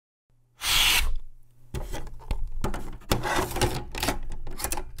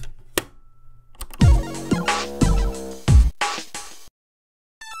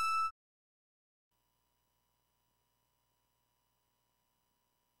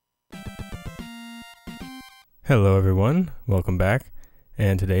Hello everyone, welcome back,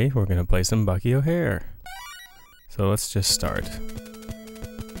 and today we're going to play some Bucky O'Hare. So let's just start.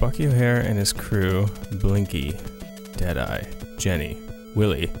 Bucky O'Hare and his crew, Blinky, Deadeye, Jenny,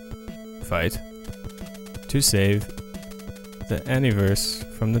 Willie, fight to save the Aniverse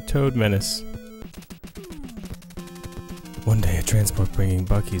from the Toad Menace. One day a transport bringing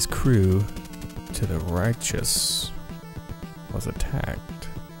Bucky's crew to the Righteous was attacked.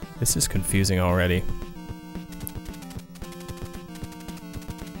 This is confusing already.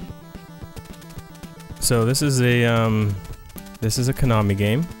 So this is a Konami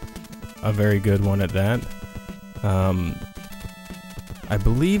game, a very good one at that. I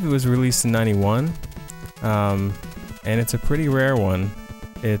believe it was released in '91, and it's a pretty rare one.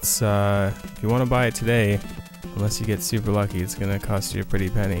 It's if you want to buy it today, unless you get super lucky, it's gonna cost you a pretty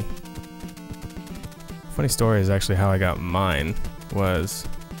penny. Funny story is actually how I got mine. Was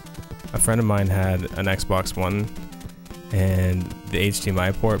a friend of mine had an Xbox One, and the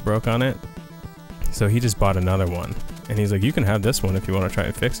HDMI port broke on it. So he just bought another one, and he's like, you can have this one if you want to try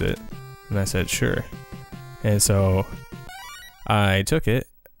and fix it. And I said, sure. And so I took it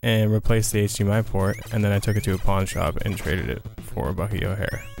and replaced the HDMI port, and then I took it to a pawn shop and traded it for Bucky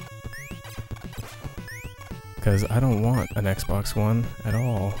O'Hare. Because I don't want an Xbox One at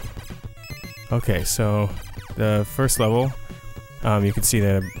all. Okay, so the first level, you can see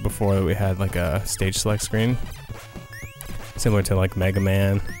that before that we had like a stage select screen, similar to like Mega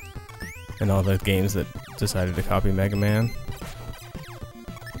Man and all the games that decided to copy Mega Man.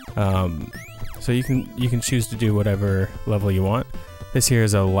 So you can choose to do whatever level you want. This here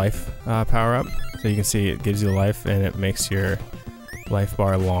is a life power up, so you can see it gives you life and it makes your life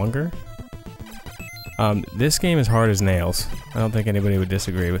bar longer. This game is hard as nails. I don't think anybody would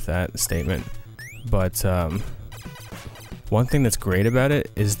disagree with that statement. But one thing that's great about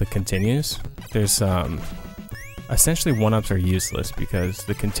it is the continues. There's essentially one-ups are useless because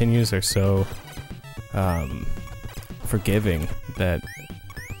the continues are so forgiving that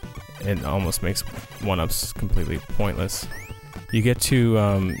it almost makes one-ups completely pointless. You get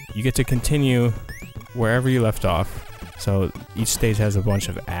to continue wherever you left off. So each stage has a bunch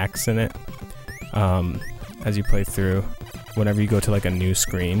of acts in it. As you play through, whenever you go to like a new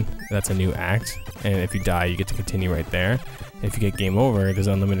screen, that's a new act, and if you die, you get to continue right there. If you get game over, there's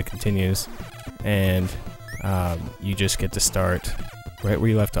unlimited continues, and you just get to start right where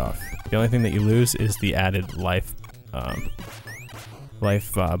you left off. The only thing that you lose is the added life bar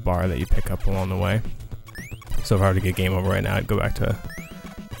that you pick up along the way. So if I were to get game over right now, I'd go back to,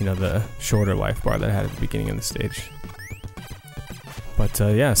 you know, the shorter life bar that I had at the beginning of the stage. But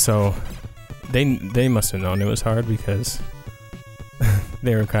yeah, so they must have known it was hard because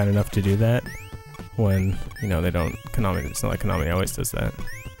they were kind enough to do that when, you know, they don't, Konami, it's not like Konami always does that.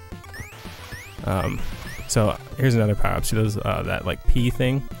 So here's another power up. See those, that like P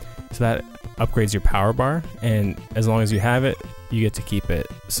thing? So that upgrades your power bar, and as long as you have it, you get to keep it.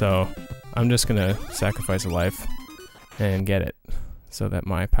 So I'm just gonna sacrifice a life and get it so that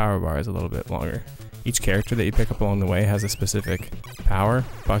my power bar is a little bit longer. Each character that you pick up along the way has a specific power.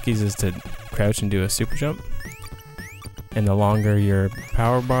 Bucky's is to crouch and do a super jump. And the longer your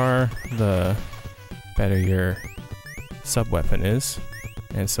power bar, the better your sub-weapon is.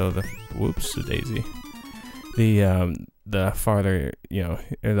 And so the, whoops, the daisy. The farther, you know,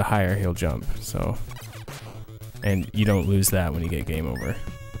 or the higher he'll jump, so. And you don't lose that when you get game over.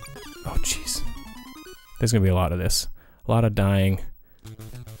 Oh, jeez. There's gonna be a lot of this. A lot of dying.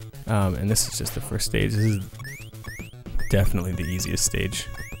 And this is just the first stage. This is definitely the easiest stage.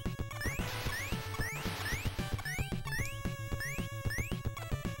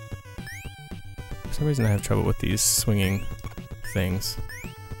 For some reason I have trouble with these swinging things.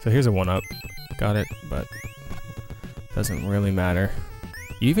 So here's a one-up. Got it, but doesn't really matter.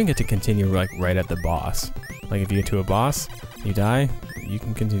 You even get to continue like right at the boss. Like if you get to a boss, you die, you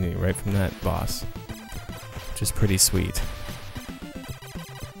can continue right from that boss, which is pretty sweet.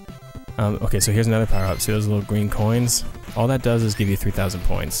 Okay, so here's another power up. See those little green coins? All that does is give you 3,000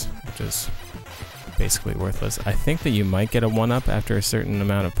 points, which is basically worthless. I think that you might get a one-up after a certain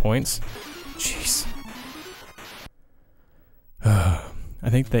amount of points. Jeez. I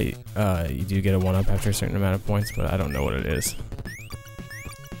think that you do get a one-up after a certain amount of points, but I don't know what it is.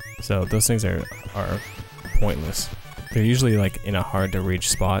 So those things are pointless. They're usually like in a hard-to-reach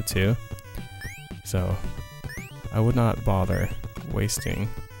spot too. So I would not bother wasting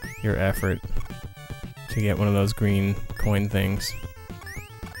your effort to get one of those green coin things.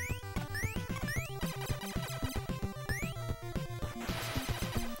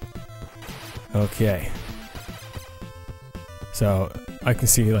 Okay. So I can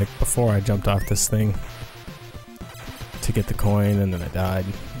see, like, before I jumped off this thing, to get the coin, and then I died.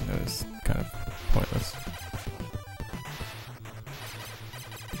 It was kind of pointless.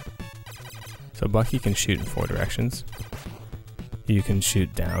 So Bucky can shoot in 4 directions. You can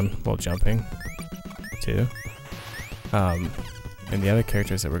shoot down while jumping, too. And the other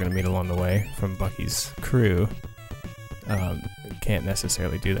characters that we're going to meet along the way from Bucky's crew can't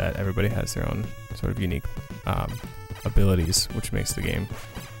necessarily do that. Everybody has their own sort of unique abilities, which makes the game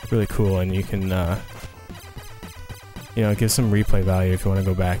really cool, and you can you know, give some replay value if you want to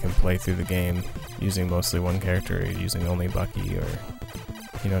go back and play through the game using mostly one character, or using only Bucky, or,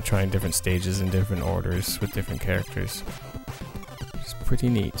 you know, trying different stages in different orders with different characters. It's pretty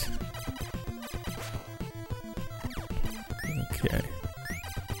neat. Okay.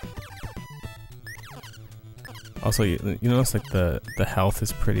 Also, you notice like the health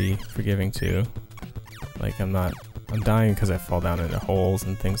is pretty forgiving too. Like I'm dying because I fall down into holes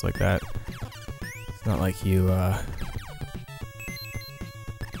and things like that. It's not like you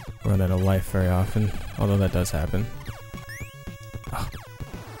run out of life very often, although that does happen. Oh.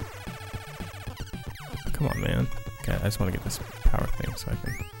 Come on, man. Okay, I just want to get this power thing so I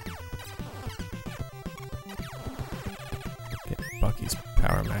can get Bucky's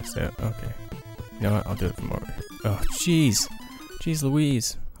power maxed out. Okay. You know what? I'll do it from over. Oh, jeez. Jeez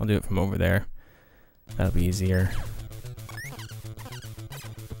Louise. I'll do it from over there. That'll be easier.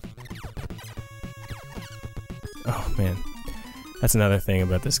 Oh, man. That's another thing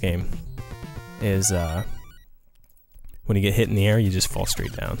about this game, is when you get hit in the air, you just fall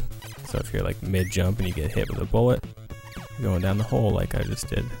straight down. So if you're like mid-jump and you get hit with a bullet, you're going down the hole like I just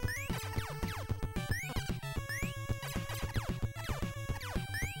did.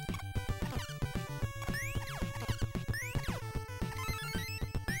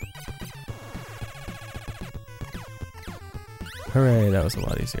 Hooray, that was a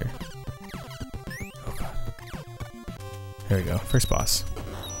lot easier. Oh god. There we go, first boss.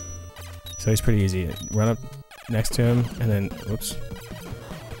 So he's pretty easy. Run up next to him, and then, whoops,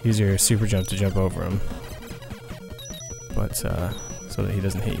 use your super jump to jump over him. But, so that he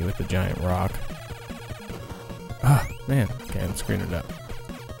doesn't hit you with the giant rock. Ah, man. Okay, I'm screwing it up.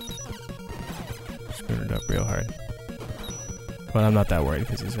 Screwing it up real hard. But I'm not that worried,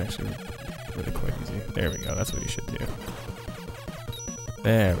 because he's actually really quite easy. There we go, that's what you should do.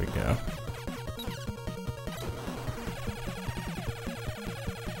 There we go.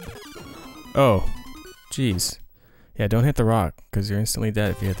 Oh, jeez. Yeah, don't hit the rock, because you're instantly dead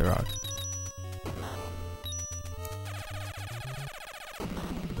if you hit the rock.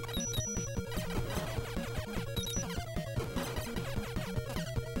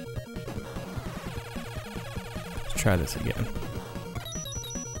 Let's try this again.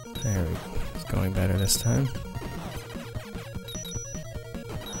 There we go. It's going better this time.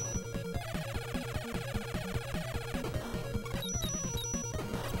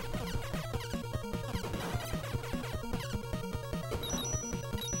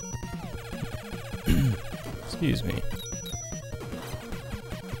 Excuse me.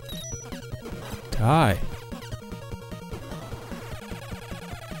 Die.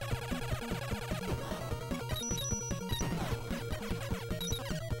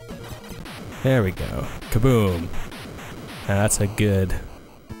 There we go. Kaboom. Now that's a good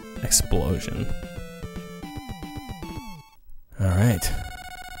explosion. Alright.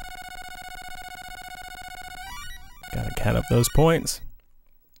 Gotta count up those points.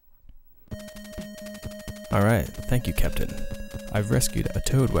 Alright, thank you, Captain. I've rescued a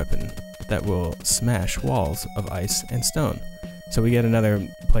toad weapon that will smash walls of ice and stone. So we get another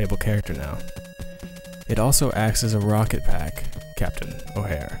playable character now. It also acts as a rocket pack, Captain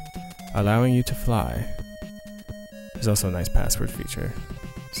O'Hare, allowing you to fly. There's also a nice password feature.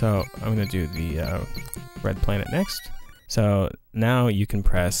 So I'm going to do the red planet next. So now you can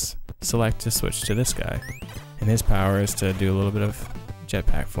press select to switch to this guy. And his power is to do a little bit of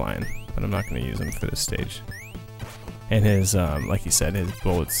jetpack flying, but I'm not going to use him for this stage. And his, like he said, his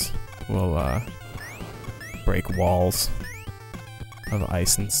bullets will break walls of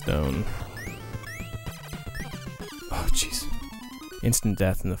ice and stone. Oh, jeez. Instant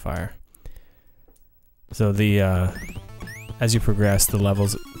death in the fire. So the, as you progress, the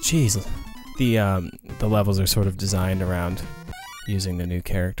levels, jeez, the levels are sort of designed around using the new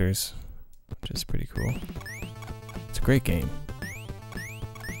characters, which is pretty cool. It's a great game.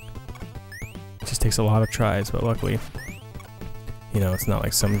 It just takes a lot of tries, but luckily, you know, it's not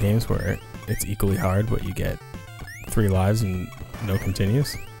like some games where it's equally hard, but you get 3 lives and no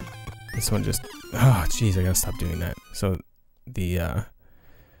continues. This one just, oh jeez, I gotta stop doing that. So the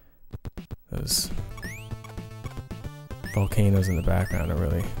those volcanoes in the background are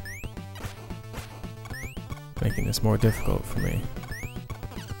really making this more difficult for me.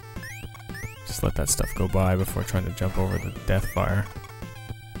 Just let that stuff go by before trying to jump over the death fire.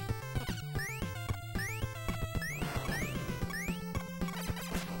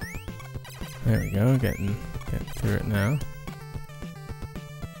 There we go, getting through it now.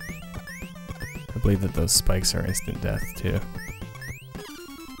 I believe that those spikes are instant death too.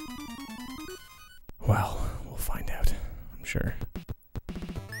 Well, we'll find out, I'm sure.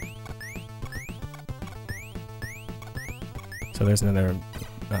 So there's another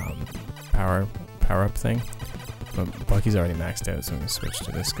power-up thing. But Bucky's already maxed out, so I'm gonna switch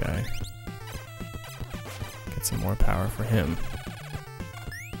to this guy. Get some more power for him.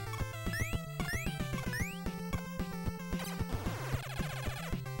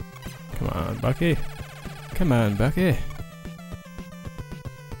 Come on, Bucky. Come on, Bucky.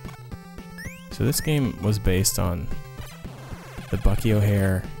 So this game was based on the Bucky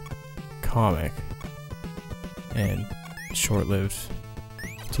O'Hare comic and short-lived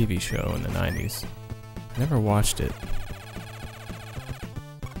TV show in the 90s. I never watched it.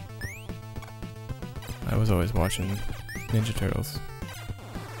 I was always watching Ninja Turtles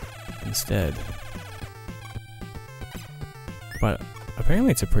instead. But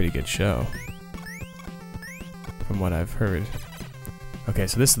apparently it's a pretty good show, from what I've heard. Okay,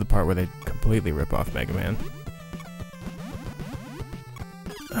 so this is the part where they completely rip off Mega Man.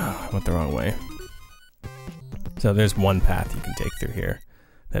 Oh, I went the wrong way. So there's one path you can take through here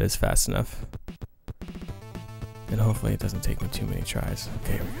that is fast enough. And hopefully it doesn't take me too many tries.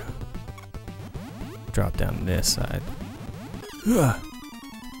 Okay, here we go. Drop down this side. Ugh.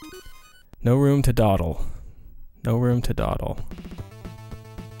 No room to dawdle. No room to dawdle.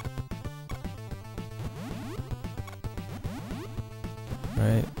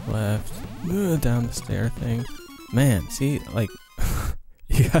 Right, left, down the stair thing. Man, see, like,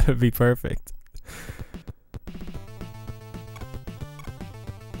 you gotta be perfect.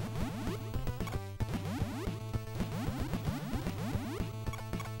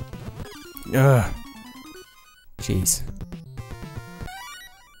 Ugh. Jeez.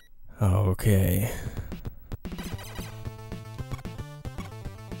 Okay.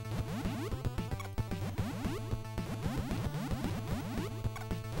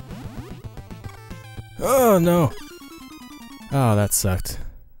 Oh no! Oh, that sucked.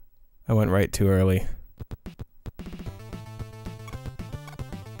 I went right too early.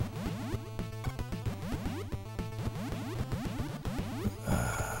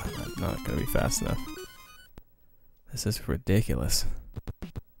 Not gonna be fast enough. This is ridiculous.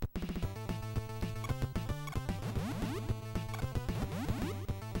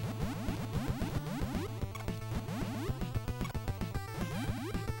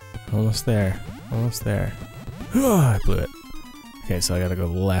 Almost there. Almost there. Oh, I blew it. Okay, so I gotta go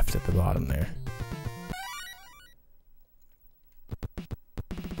left at the bottom there.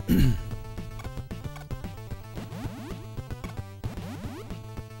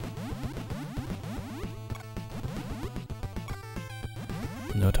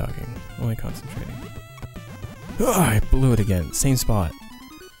 No talking, only concentrating. Oh, I blew it again. Same spot.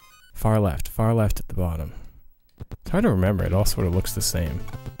 Far left at the bottom. It's hard to remember, it all sort of looks the same.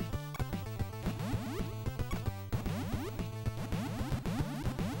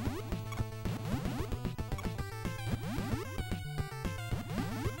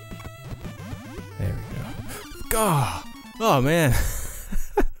 There we go. Oh, oh man.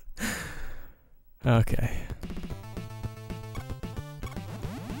 Okay.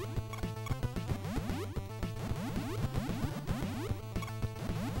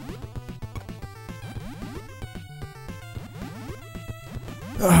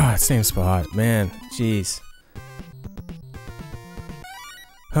 Ah, same spot, man. Jeez.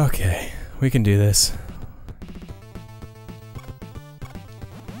 Okay, we can do this.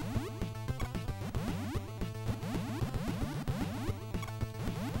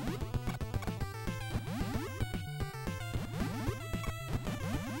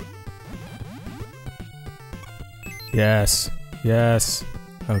 Yes, yes.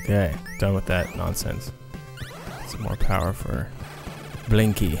 Okay, done with that nonsense. Some more power for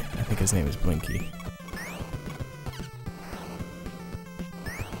Blinky. I think his name is Blinky.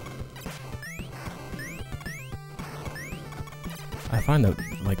 I find that,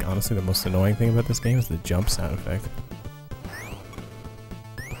 like, honestly, the most annoying thing about this game is the jump sound effect.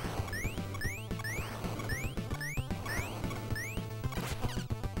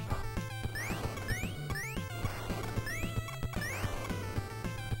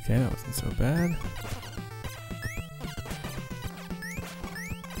 Okay, that wasn't so bad.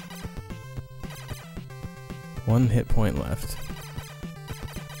 One hit point left.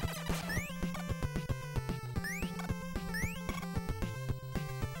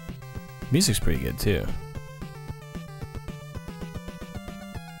 Music's pretty good too.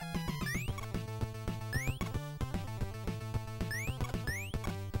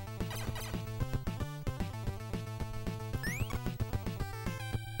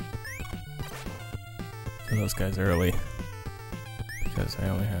 Kill those guys early because I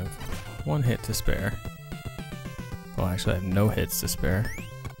only have one hit to spare. Well, actually, I have no hits to spare.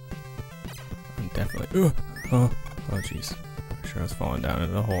 I'm definitely. Oh, jeez. I'm sure I was falling down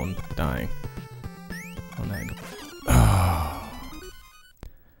into the hole and dying. On that. Oh.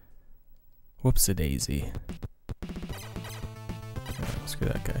 Whoops-a-daisy. Oh, screw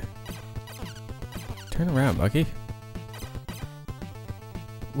that guy. Turn around, Bucky.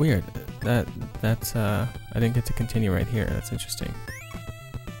 Weird. That's I didn't get to continue right here. That's interesting.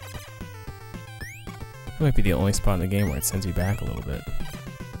 That might be the only spot in the game where it sends you back a little bit.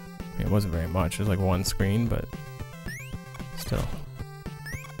 I mean, it wasn't very much. It was like one screen, but still.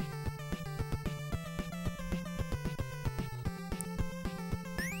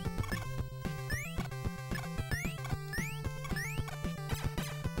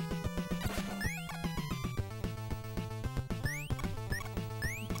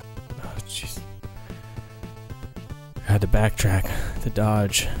 Oh, jeez. I had to backtrack to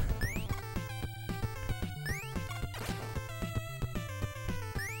dodge.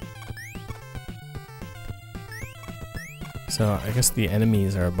 So I guess the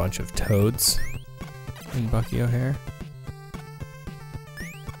enemies are a bunch of toads in Bucky O'Hare.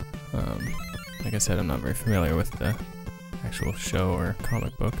 Like I said, I'm not very familiar with the actual show or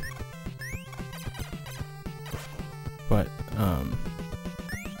comic book. But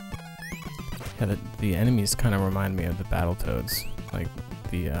yeah, the enemies kind of remind me of the Battletoads, like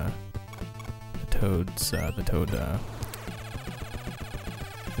the toads, the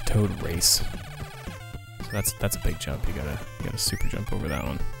toad race. That's a big jump. You gotta super jump over that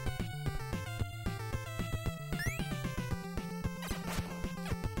one.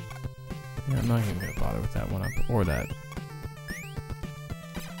 Yeah, I'm not even gonna bother with that one up or that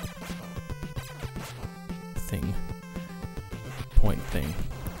thing. Point thing.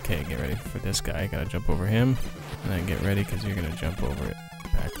 Okay, get ready for this guy. Gotta jump over him, and then get ready because you're gonna jump over it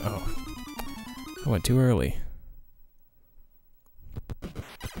back. Oh, I went too early.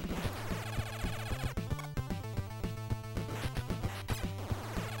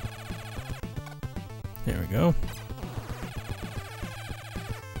 There we go.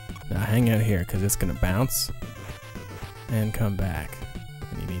 Now hang out here because it's gonna bounce and come back,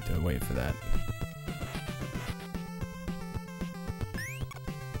 and you need to wait for that.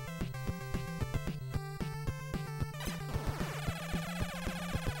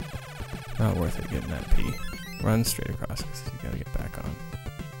 Not worth it getting that P. Run straight across because you gotta get back on.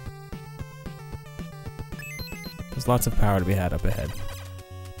 There's lots of power to be had up ahead.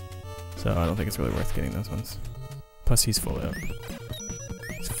 So I don't think it's really worth getting those ones. Plus he's full out.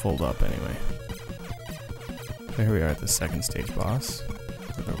 He's fulled up anyway. So here we are at the second stage boss.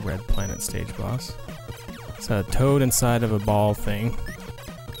 The red planet stage boss. It's a toad inside of a ball thing.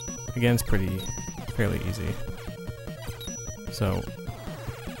 Again, it's fairly easy. So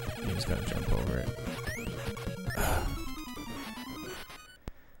you just gotta jump over it.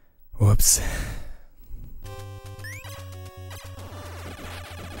 Whoops.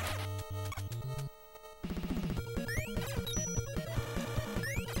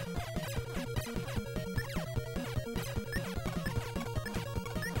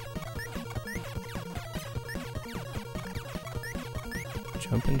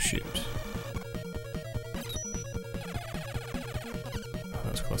 Jump and shoot. Oh,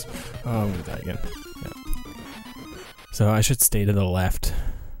 that was close. Oh, I'm gonna die again. Yeah. So I should stay to the left.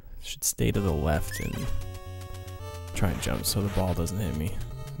 And try and jump so the ball doesn't hit me.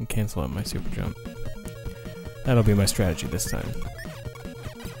 And cancel out my super jump. That'll be my strategy this time.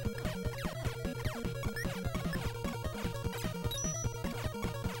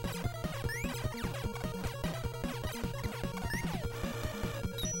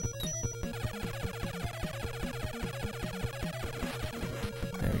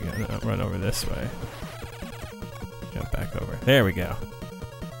 There we go. No, run over this way. Jump back over. There we go.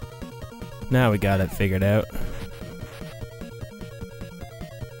 Now we got it figured out.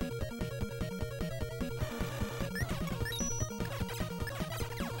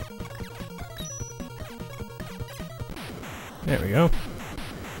 There we go.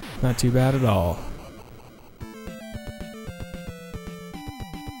 Not too bad at all.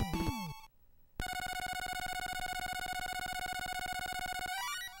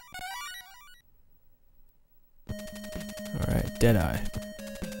 Alright, Deadeye.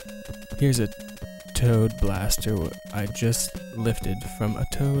 Here's a toad blaster I just lifted from a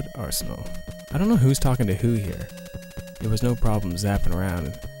toad arsenal. I don't know who's talking to who here. There was no problem zapping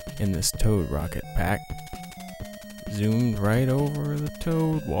around in this toad rocket pack. Zoomed right over the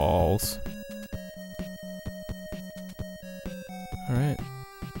toad walls. Alright.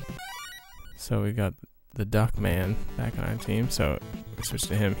 So we got the duck man back on our team, so we switch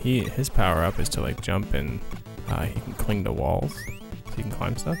to him. His power up is to like jump and he can cling to walls, so he can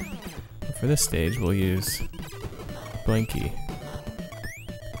climb stuff. But for this stage we'll use Blinky,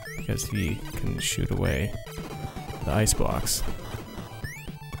 because he can shoot away the ice blocks.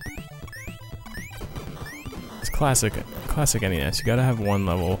 It's classic NES. You gotta have one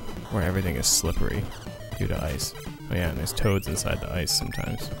level where everything is slippery due to ice. Oh yeah, and there's toads inside the ice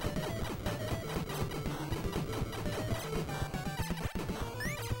sometimes.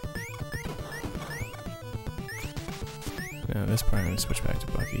 Now this part I'm gonna switch back to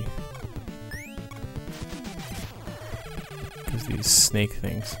Bucky, because these snake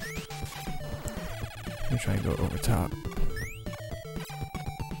things. I'm gonna try and go over top.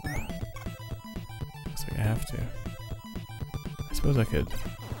 Looks like I have to. I suppose I could.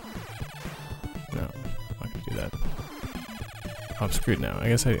 No, I'm not gonna do that. Oh, I'm screwed now. I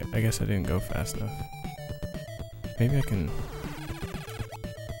guess I didn't go fast enough. Maybe I can.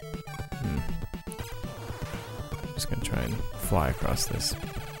 I'm just gonna try and fly across this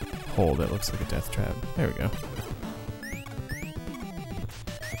hole that looks like a death trap. There we go.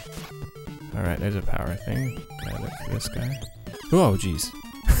 Alright, there's a power thing. Gotta look for this guy. Oh, jeez.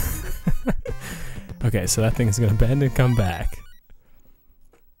 Okay, so that thing is gonna bend and come back.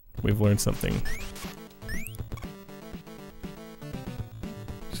 We've learned something.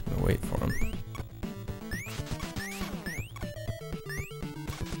 Just gonna wait for him.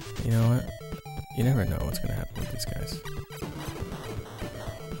 You know what? You never know what's gonna happen with these guys.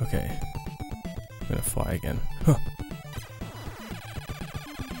 Okay. I'm gonna fly again. Huh.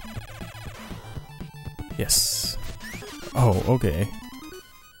 Yes. Oh, okay.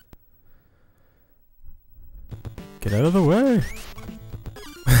 Get out of the way!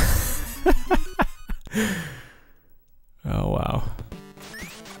 Oh, wow.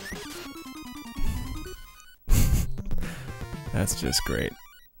 That's just great.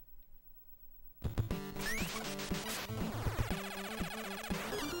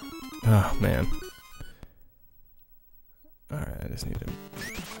 Oh, man. Alright, I just need to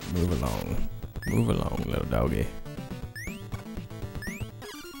move along. Move along, little doggy.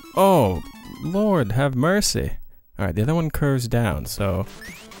 Oh, Lord, have mercy. Alright, the other one curves down, so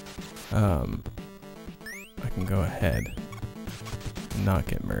I can go ahead and not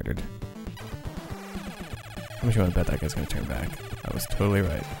get murdered. How much you want to bet that guy's gonna turn back? I was totally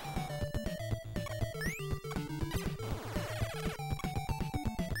right.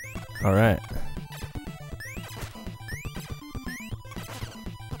 Alright.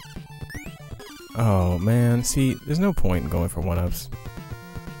 Oh man, see, there's no point in going for one-ups.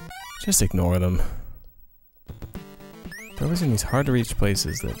 Just ignore them. They're always in these hard-to-reach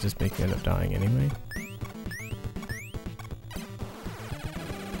places that just make you end up dying anyway.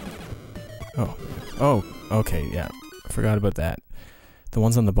 Oh. Oh, okay, yeah. I forgot about that. The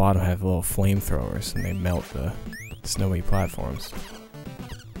ones on the bottom have little flamethrowers, and they melt the snowy platforms.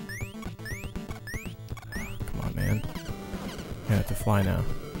 Come on, man. I have to fly now.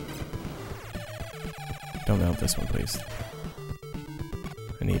 Don't melt this one, please.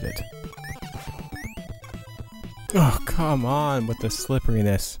 I need it. Oh, come on with the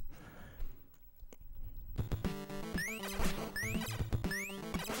slipperiness.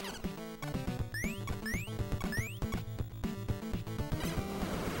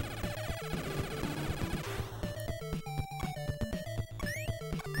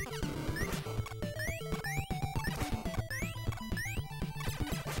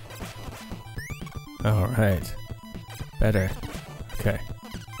 Alright. Better. Okay.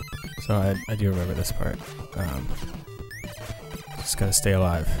 So I do remember this part. Just gotta stay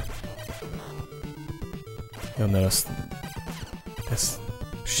alive. You'll notice this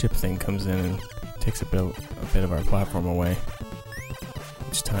ship thing comes in and takes a bit of our platform away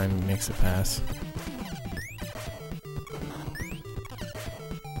each time he makes it pass.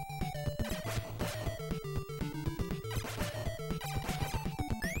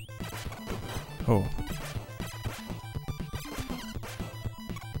 Oh.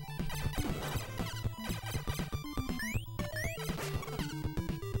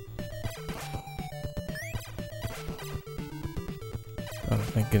 Oh,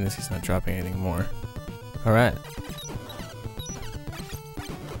 thank goodness he's not dropping anything more. Alright.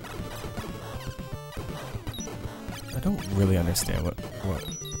 I don't really understand what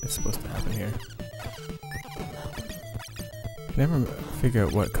is supposed to happen here. Never figure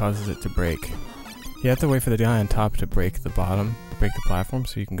out what causes it to break. You have to wait for the guy on top to break the bottom, break the platform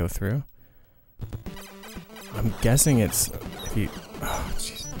so you can go through. I'm guessing it's if you. Oh,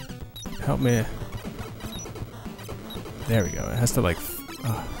 jeez. Help me. There we go. It has to like.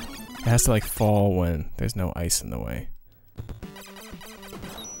 It has to like fall when there's no ice in the way.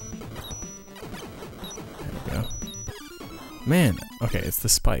 There we go. Man. Okay, it's the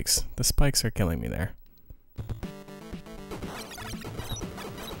spikes. The spikes are killing me there.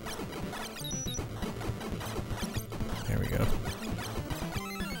 There we go.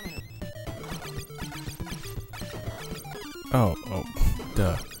 Oh,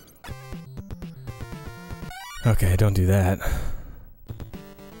 duh. Okay, don't do that.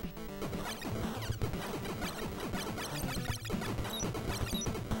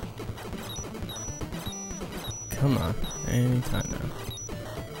 Come on, anytime now.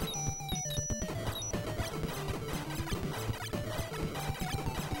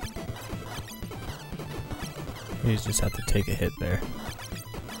 You just have to take a hit there.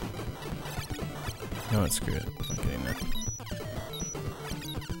 No, screw it. I'm getting that.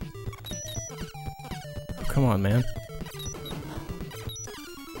 Oh, come on, man.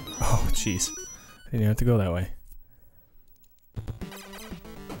 Oh, jeez. I didn't have to go that way.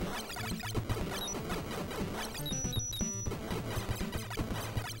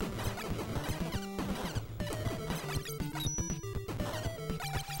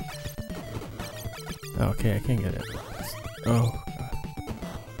 Okay, I can't get it. Oh, God.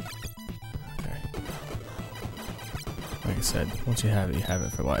 Okay. Like I said, once you have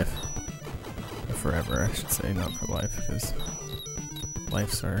it for life. Or forever, I should say, not for life, because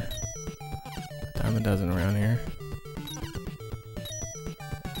lives are a dime a dozen around here.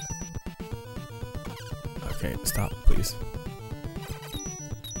 Okay, stop, please.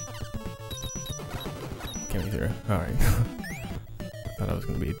 Get me through. Alright. I thought I was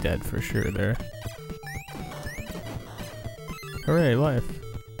going to be dead for sure there. Hooray, life.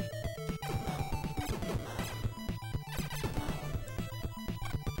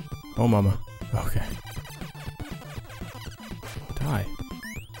 Oh, mama. Okay. Die.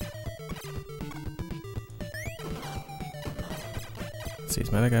 Let's see,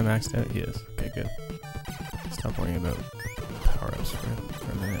 is my other guy maxed out? He is. Okay, good. Stop worrying about power-ups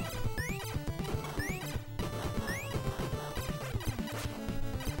for a minute.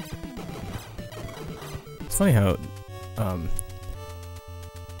 It's funny how,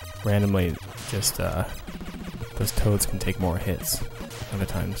 randomly just, those toads can take more hits other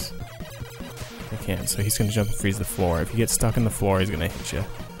times. They can't, so he's gonna jump and freeze the floor. If you get stuck in the floor, he's gonna hit you.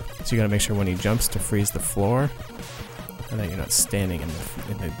 So you gotta make sure when he jumps to freeze the floor, and that you're not standing in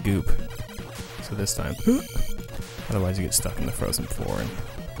the goop. So this time, otherwise you get stuck in the frozen floor and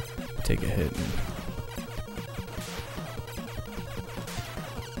take a hit. And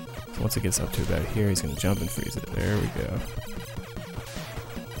so once it gets up to about here, he's gonna jump and freeze it. There we go.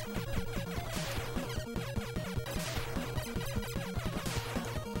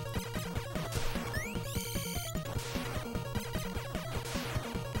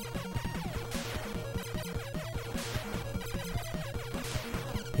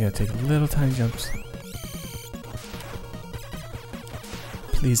 You gotta take little tiny jumps.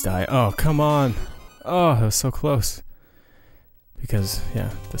 Please die. Oh, come on. Oh, that was so close. Because, yeah,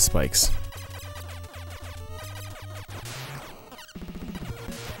 the spikes.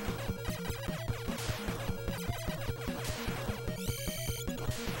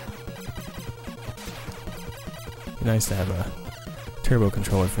 Be nice to have a turbo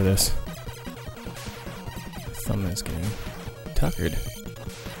controller for this. The thumb is getting tuckered.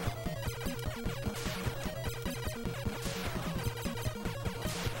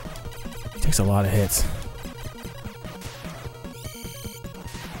 Takes a lot of hits.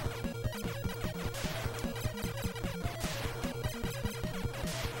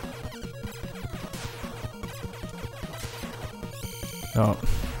 Oh,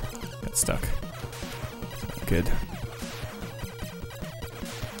 got stuck. Not good.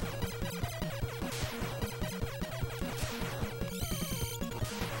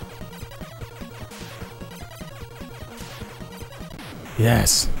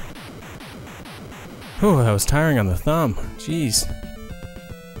 Yes. Oh, that was tiring on the thumb. Jeez.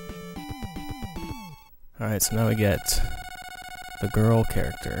 Alright, so now we get the girl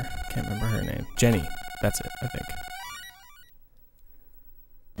character. Can't remember her name. Jenny. That's it, I think.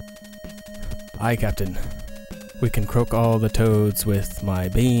 Aye, Captain. We can croak all the toads with my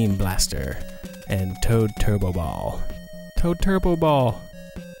beam blaster and Toad Turbo Ball. Toad Turbo Ball!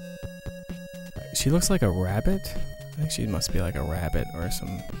 She looks like a rabbit. I think she must be like a rabbit or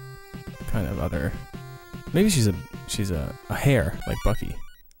some kind of other... Maybe she's a hare, like Bucky.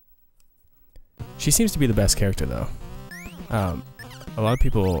 She seems to be the best character, though. A lot of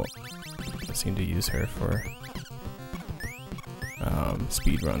people seem to use her for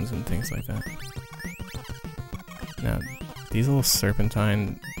speed runs and things like that. Now, these little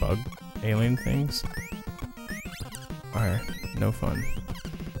serpentine bug alien things are no fun.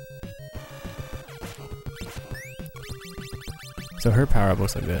 So her power-up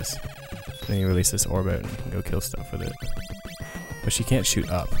looks like this. Then you release this orbit and you can go kill stuff with it. But she can't shoot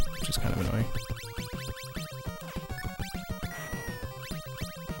up, which is kind of annoying.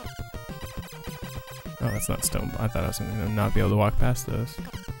 Oh, that's not stone. I thought I was going to not be able to walk past those.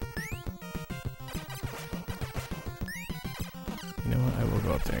 You know what? I will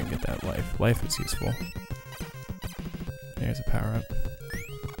go up there and get that life. Life is useful. There's a power-up.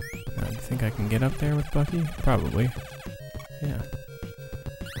 Now, do you think I can get up there with Bucky? Probably. Yeah.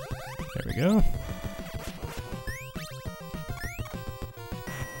 There we go.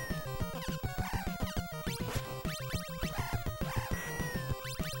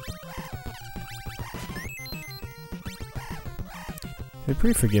 They're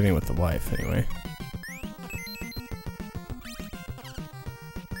pretty forgiving with the life, anyway.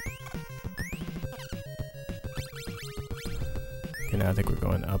 Okay, now I think we're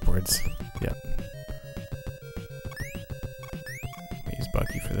going upwards. Yep. Use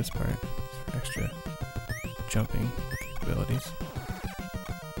Bucky for this part, for extra jumping capabilities.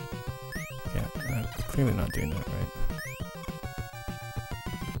 Yeah, I'm clearly not doing that right.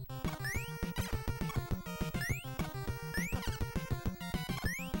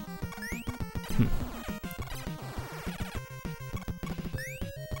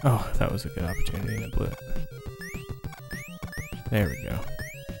 Oh, that was a good opportunity and it blew it. There we go.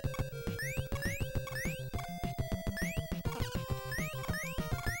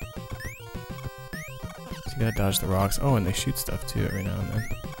 So you gotta dodge the rocks. Oh, and they shoot stuff too every now and then.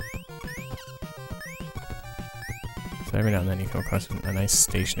 So every now and then you come across a nice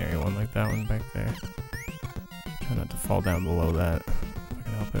stationary one like that one back there. Try not to fall down below that, if I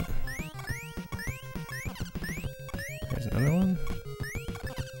can help it. There's another one.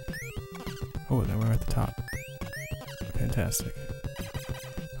 Oh, then we're at the top. Fantastic.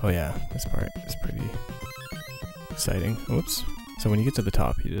 Oh yeah, this part is pretty exciting. Oops. So when you get to the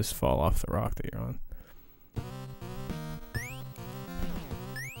top, you just fall off the rock that you're on.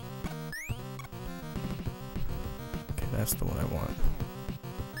 Okay, that's the one I want.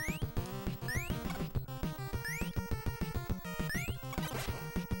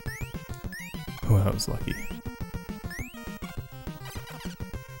 Oh, that was lucky.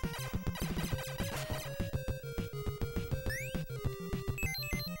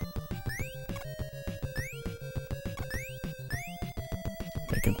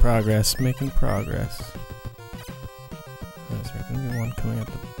 Making progress, making progress. Is there gonna be one coming up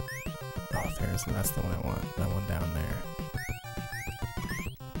the... Oh, there's, and that's the one I want. That one down there.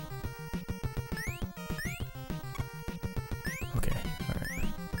 Okay, alright.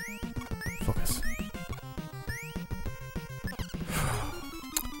 Focus.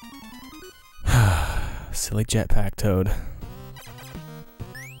 Silly jetpack toad. It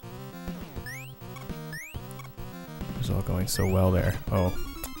was all going so well there. Oh.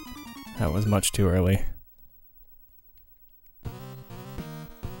 That was much too early.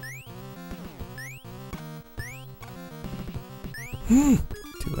 Too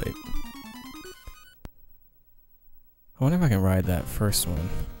late. I wonder if I can ride that first one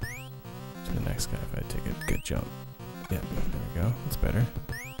to the next guy if I take a good jump. Yep, there we go. That's better.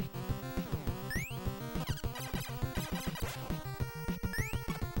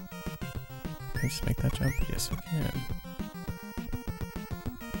 Can I just make that jump? Yes, I can.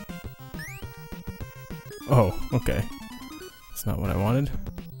 Oh, okay. That's not what I wanted.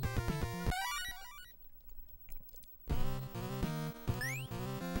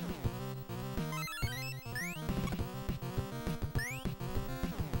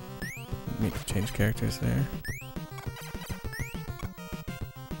 Let me change characters there.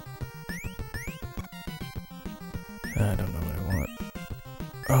 I don't know what I want.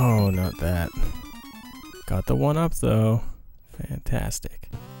 Oh, not that. Got the one up though. Fantastic.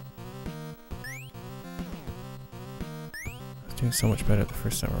 Doing so much better the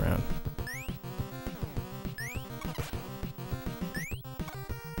first time around.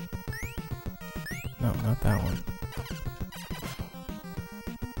 No, not that one.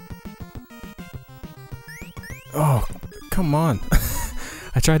 Oh, come on.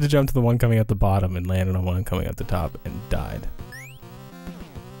 I tried to jump to the one coming at the bottom and landed on one coming at the top and died.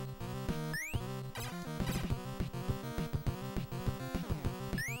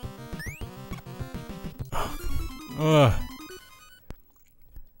 Ugh.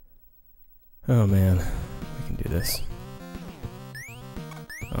 Oh man, we can do this.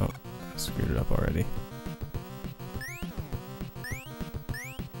 Oh, I screwed it up already.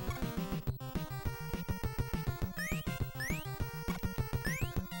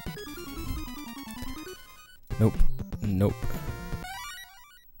 Nope. Nope.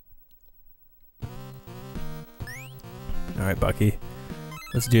 Alright, Bucky.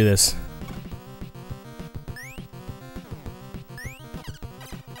 Let's do this.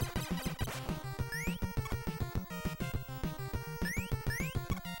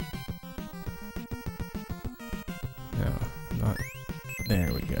 No, not.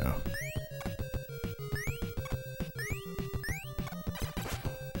 There we go.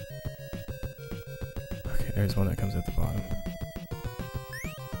 Okay, there's one that comes at the bottom.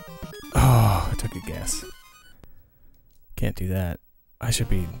 Oh, I took a guess. Can't do that. I should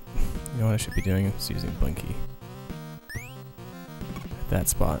be, you know what I should be doing? Is using Bucky. At that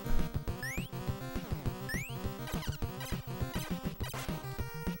spot.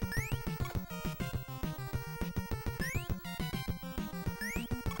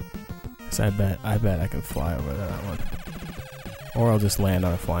 Cause I bet I can fly over that one. Or I'll just land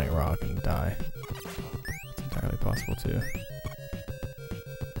on a flying rock and die. It's entirely possible too.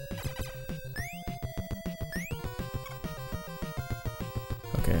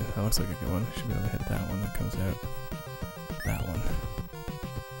 Okay, that looks like a good one. I should be able to hit that one that comes out. That one.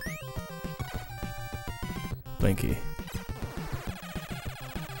 Blinky.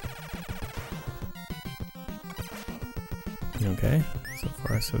 Okay, so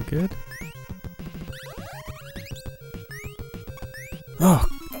far so good. Oh,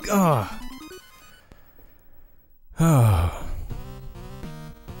 oh, oh.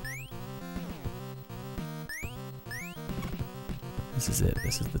 This is it.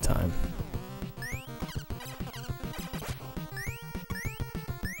 This is the time.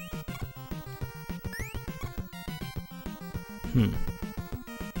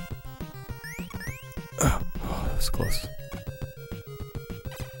 Oh, that was close.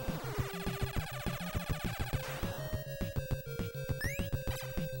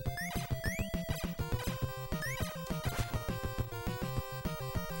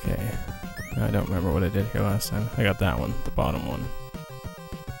 Okay. I don't remember what I did here last time. I got that one, the bottom one.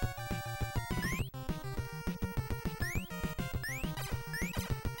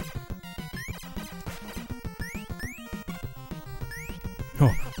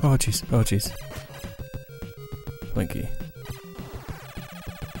 Oh, oh jeez, oh jeez. Blinky.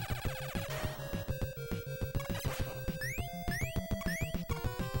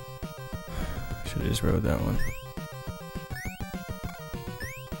 Should've just rode that one.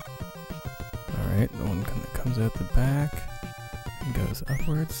 Alright, the one that comes out the back and goes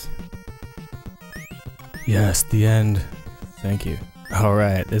upwards. Yes, the end. Thank you.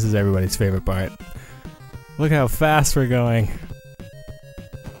 Alright, this is everybody's favorite part. Look how fast we're going.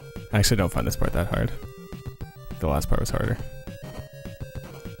 I actually don't find this part that hard. The last part was harder.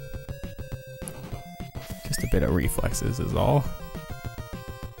 Just a bit of reflexes is all.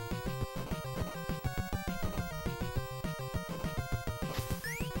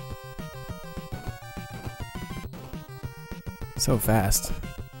 So fast.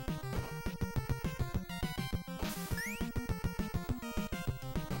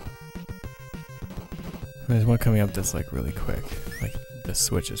 There's one coming up that's like really quick. Like the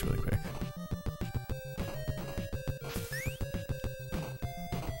switch is really quick.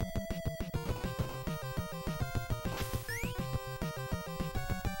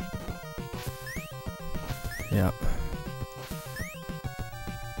 Yep.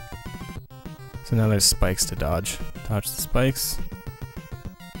 So now there's spikes to dodge. Dodge the spikes.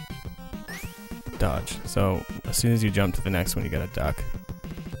 Dodge. So as soon as you jump to the next one, you gotta duck.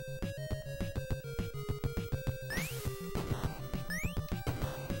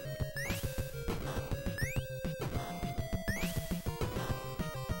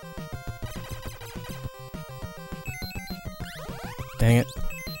 Dang it.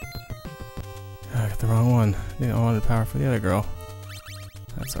 I got the wrong one. I wanted the power for the other girl.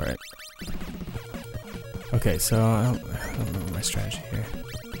 That's alright. Okay, so I don't remember my strategy here.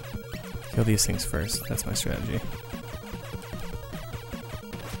 Kill these things first. That's my strategy.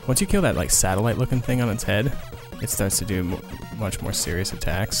 Once you kill that like satellite looking thing on its head, it starts to do much more serious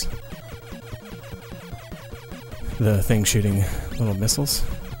attacks. The thing shooting little missiles.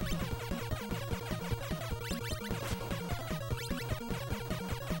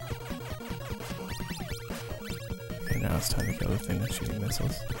 Okay, now it's time to kill the thing that's shooting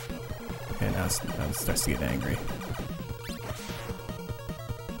missiles. Okay, now it starts to get angry.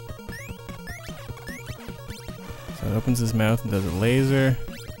 So it opens his mouth and does a laser,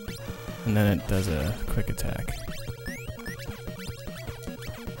 and then it does a quick attack.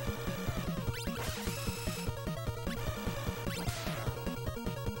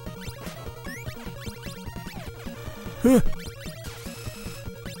 Huh.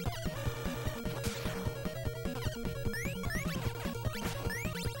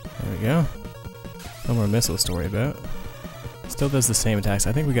 There we go. No more missiles to worry about. Still does the same attacks.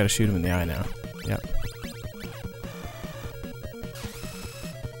 I think we gotta shoot him in the eye now. Yep.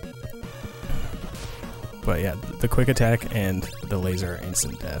 But yeah, the quick attack and the laser are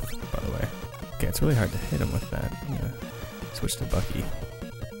instant death, by the way. Okay, it's really hard to hit him with that. I'm gonna switch to Bucky.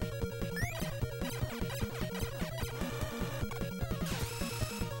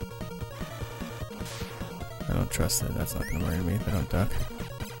 I don't trust that that's not gonna murder me if I don't duck.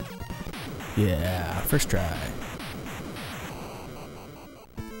 Yeah, first try.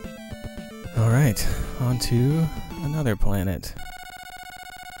 Alright, on to another planet.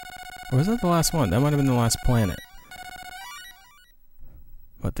 Or was that the last one? That might have been the last planet.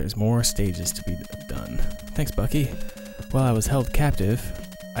 But there's more stages to be done. Thanks, Bucky. While I was held captive,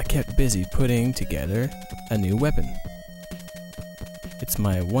 I kept busy putting together a new weapon. It's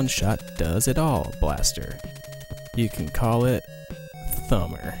my one-shot does-it-all blaster. You can call it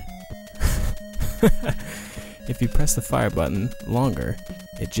Thumber. If you press the fire button longer,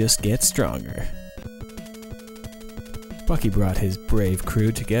 it just gets stronger. Bucky brought his brave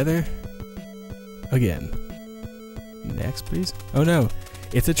crew together. Again. Next, please. Oh no,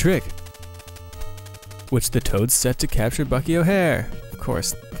 it's a trick. Which the Toads set to capture Bucky O'Hare. Of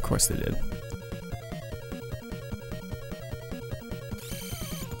course they did.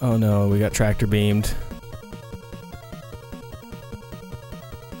 Oh no, we got tractor beamed.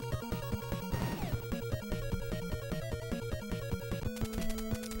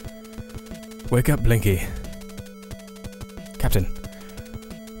 Wake up, Blinky. Captain,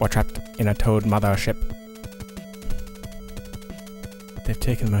 we're trapped in a Toad mothership. They've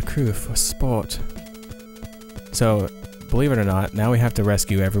taken my crew for sport. So, believe it or not, now we have to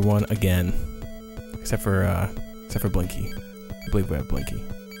rescue everyone again. Except for Blinky. I believe we have Blinky.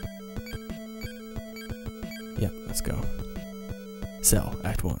 Yep, let's go. Cell,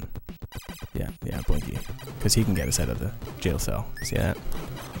 Act 1. Yeah, Blinky. Because he can get us out of the jail cell. See that?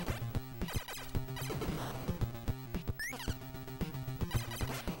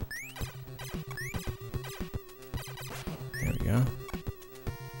 There we go.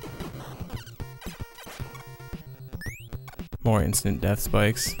 More instant death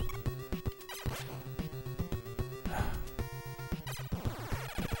spikes.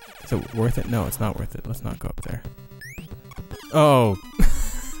 Is it worth it? No, it's not worth it. Let's not go up there. Oh!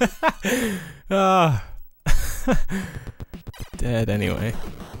 Ah! Dead anyway.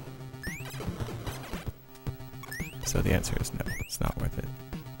 So the answer is no, it's not worth it.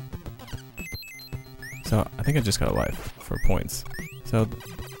 So I think I just got a life for points. So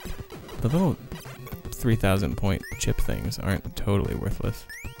the little 3,000 point chip things aren't totally worthless.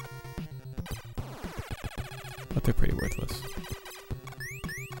 But they're pretty worthless.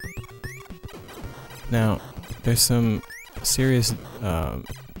 Now, there's some serious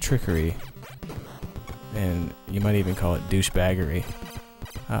trickery, and you might even call it douchebaggery.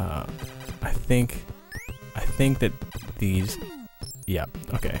 I think that these... Yeah,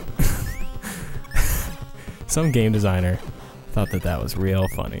 okay. Some game designer thought that that was real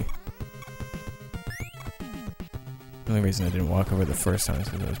funny. The only reason I didn't walk over the first time is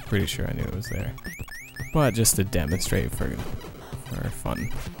because I was pretty sure I knew it was there. But just to demonstrate for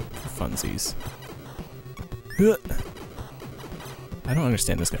funsies. I don't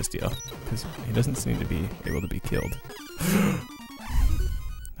understand this guy's deal, because he doesn't seem to be able to be killed.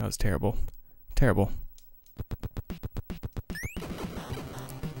 That was terrible. Terrible.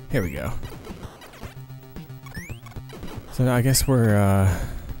 Here we go. So now I guess we're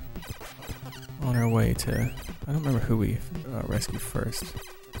on our way to... I don't remember who we rescue first.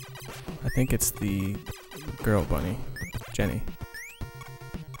 I think it's the girl bunny, Jenny.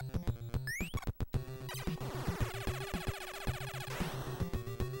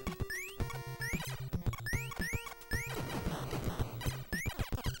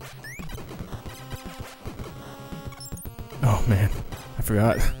 Oh man, I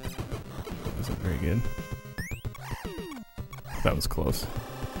forgot. That wasn't very good. That was close.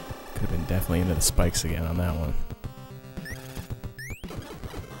 Could have been definitely into the spikes again on that one.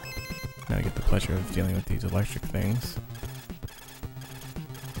 Now I get the pleasure of dealing with these electric things.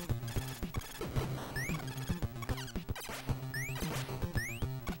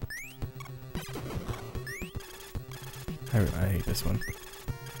 I hate this one.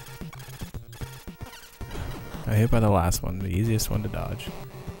 Got hit by the last one, the easiest one to dodge.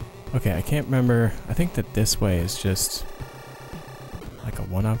 Okay, I can't remember. I think that this way is just like a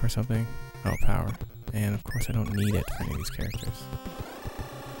 1-up or something. Oh, power. And of course I don't need it for any of these characters.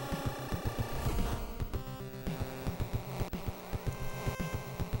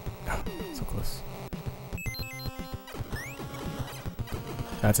 Oh, so close.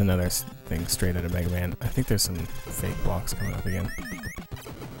 That's another thing straight out of Mega Man. I think there's some fake blocks coming up again.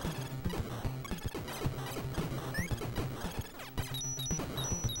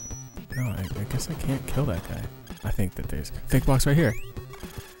 No, I guess I can't kill that guy. I think that there's fake blocks right here.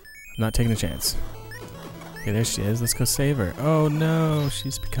 I'm not taking a chance. Okay, there she is. Let's go save her. Oh no,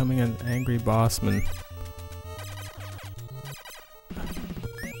 she's becoming an angry bossman.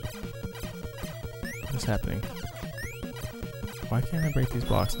 What's happening? Why can't I break these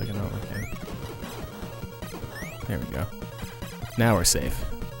blocks like I normally can? There we go. Now we're safe.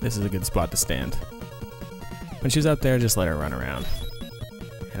 This is a good spot to stand. When she's up there, just let her run around.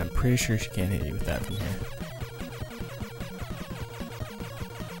 And I'm pretty sure she can't hit you with that from here.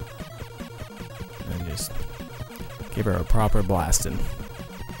 And just give her a proper blasting.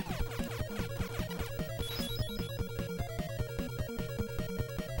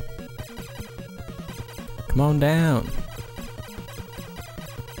 Come on down.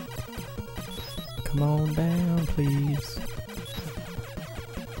 Come on down, please.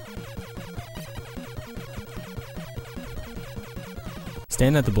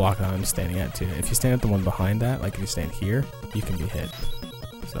 Stand at the block that I'm standing at too. If you stand at the one behind that, like if you stand here, you can be hit.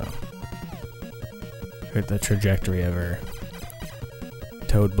 So, the trajectory of her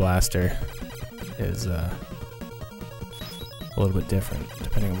Toad Blaster is a little bit different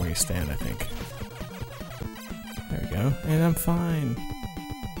depending on where you stand, I think. There we go, and I'm fine.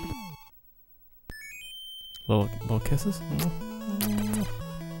 Little kisses.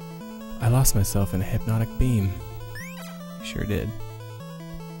 I lost myself in a hypnotic beam. Sure did.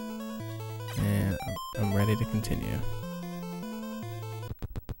 And I'm ready to continue.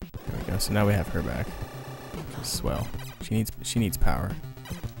 There we go. So now we have her back. Which is swell. She needs power.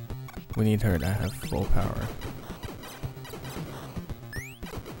 We need her to have full power.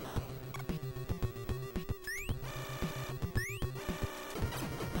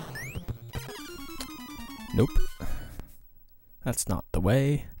 Nope. That's not the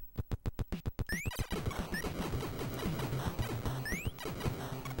way.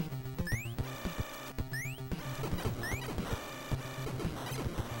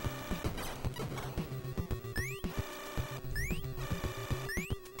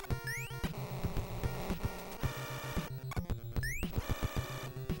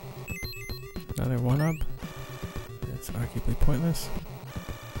 Another 1-up. It's arguably pointless.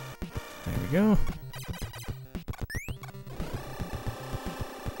 There we go.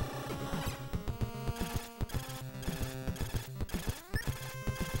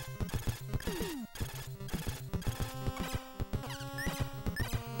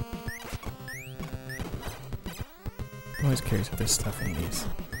 I'm always curious if there's stuff in these.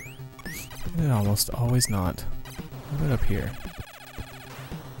 And almost always not. What about up here?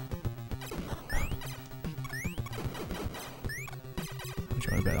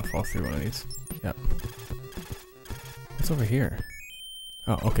 I bet I'll fall through one of these. Yep. What's over here?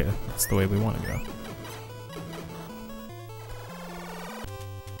 Oh, okay. That's the way we want to go.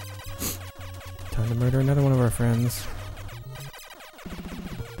 Time to murder another one of our friends.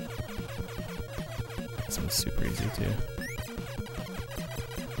 This one's super easy too.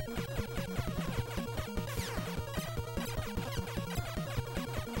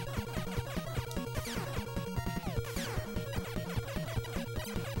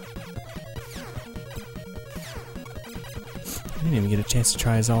 I didn't even get a chance to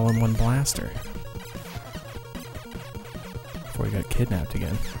try his all-in-one blaster before he got kidnapped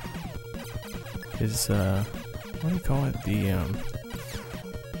again. His, what do you call it? The,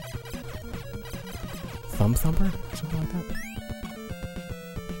 thumb thumper? Or something like that?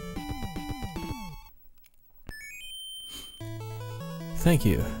 Thank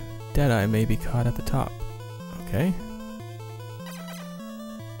you. Deadeye may be caught at the top. Okay.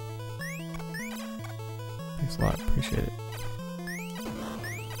 Thanks a lot. Appreciate it.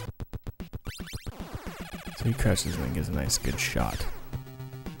 So he crouches and gives a nice good shot.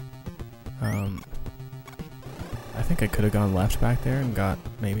 I think I could have gone left back there and got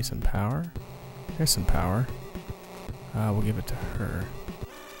maybe some power. There's some power. We'll give it to her.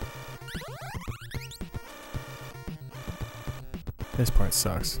 This part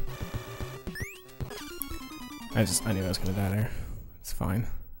sucks. I knew I was gonna die there. It's fine.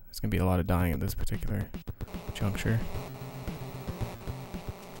 There's gonna be a lot of dying at this particular juncture.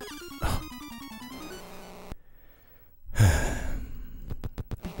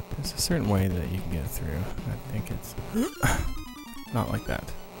 certain way that you can get through. I think it's not like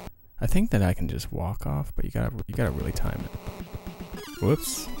that. I think that I can just walk off, but you gotta really time it.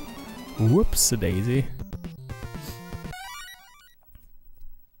 Whoops. Whoops-a-daisy.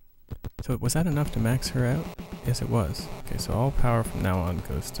 So was that enough to max her out? Yes, it was. Okay, so all power from now on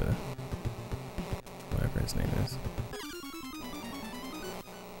goes to whatever his name is.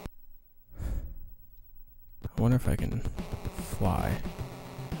 I wonder if I can fly.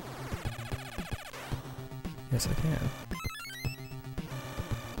 Yes, I can.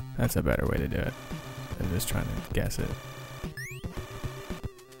 That's a better way to do it than just trying to guess it.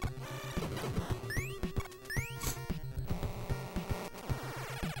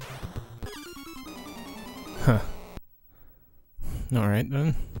 Huh. Alright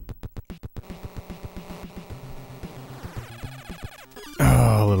then.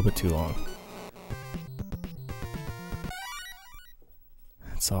 Oh, a little bit too long.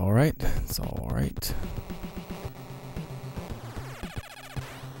 It's alright. It's alright.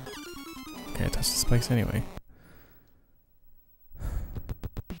 Okay, I touched the spikes anyway.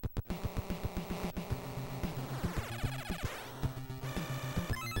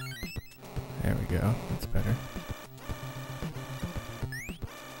 There we go. That's better.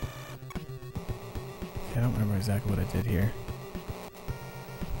 Okay, I don't remember exactly what I did here.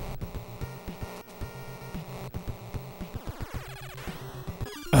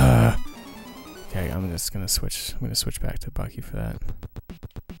 Okay, I'm just gonna switch. I'm gonna switch back to Bucky for that.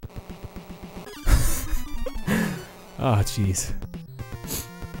 Oh, jeez.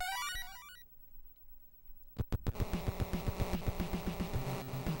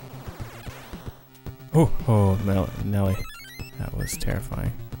 Oh, Nelly. That was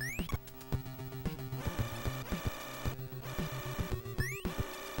terrifying.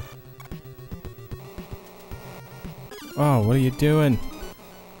 Oh, what are you doing?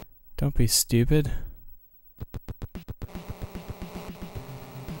 Don't be stupid.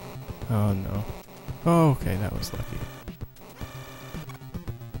 Oh, no. Oh, okay, that was lucky.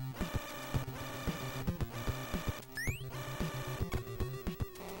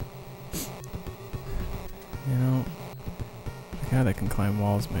 You know, a guy that can climb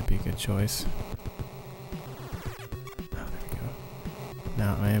walls might be a good choice. Oh, there we go.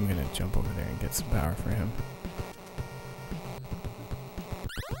 Now I am gonna jump over there and get some power for him.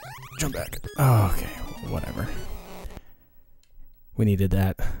 Jump back. Oh, okay, whatever. We needed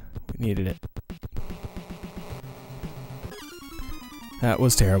that. We needed it. That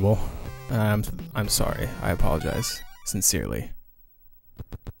was terrible. I'm sorry. I apologize sincerely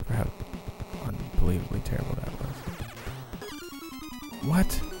for how unbelievably terrible that was.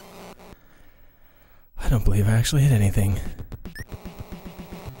 What? I don't believe I actually hit anything.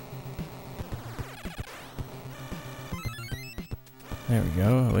 There we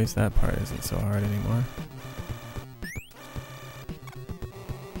go. At least that part isn't so hard anymore.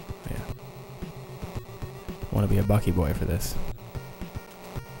 Yeah. I want to be a Bucky boy for this.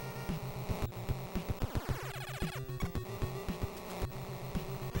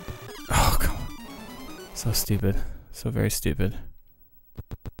 Oh, come on. So stupid. So very stupid.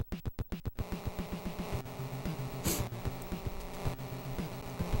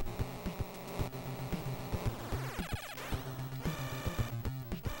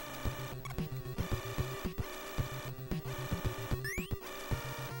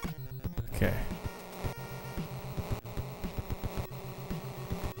 Okay.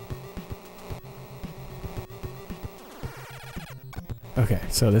 Okay,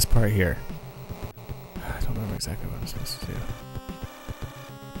 so this part here. I don't remember exactly what I'm supposed to do.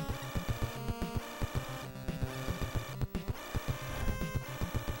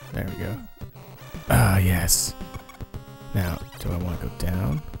 There we go. Ah, yes. Now, do I want to go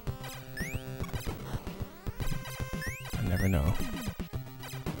down? I never know.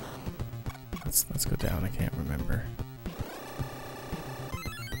 Let's go down. I can't remember.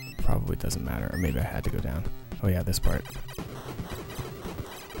 Probably doesn't matter. Or maybe I had to go down. Oh yeah, this part.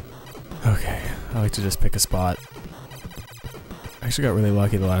 Okay, I like to just pick a spot. I actually got really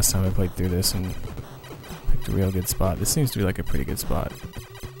lucky the last time I played through this and picked a real good spot. This seems to be like a pretty good spot.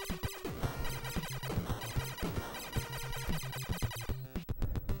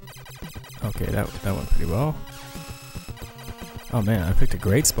 Okay, that went pretty well. Oh man, I picked a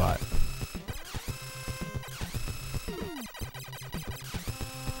great spot.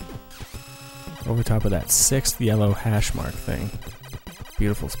 Over top of that 6th yellow hash mark thing.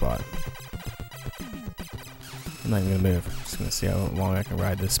 Beautiful spot. I'm not even gonna move. I'm just gonna see how long I can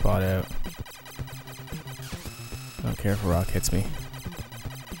ride this spot out. I don't care if a rock hits me.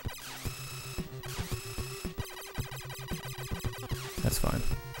 That's fine.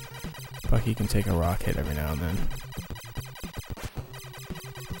 Bucky can take a rock hit every now and then.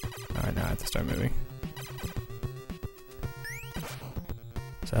 Alright, now I have to start moving.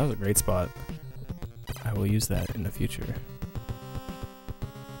 So that was a great spot. I will use that in the future.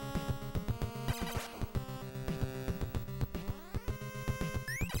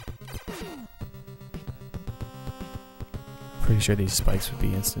 Pretty sure these spikes would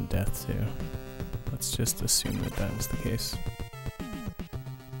be instant death too. Let's just assume that that is the case.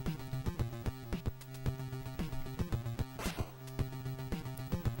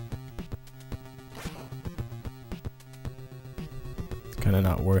 It's kind of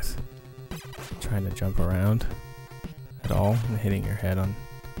not worth trying to jump around at all and hitting your head on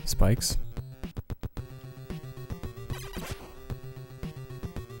spikes.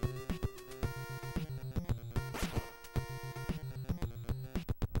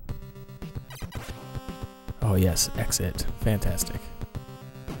 Oh yes, exit. Fantastic.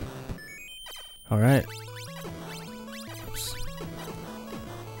 Alright. Oops.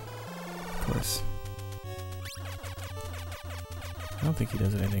 Of course. I don't think he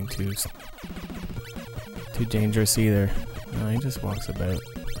does anything too dangerous either. No, he just walks about.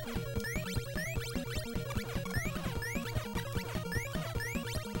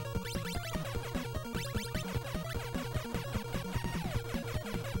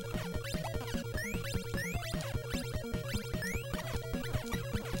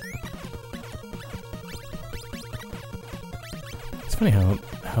 It's funny how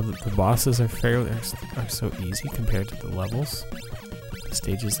the bosses are so easy compared to the levels, the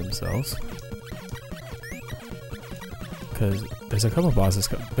stages themselves. Because there's a couple bosses.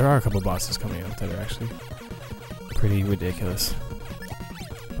 There are a couple bosses coming up that are actually pretty ridiculous.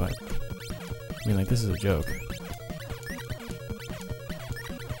 But I mean, like, this is a joke.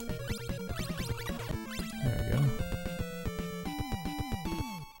 There we go.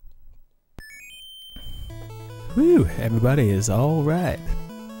 Whew, everybody is all right.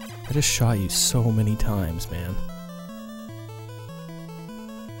 I just shot you so many times, man.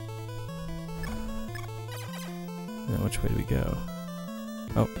 Now, which way do we go?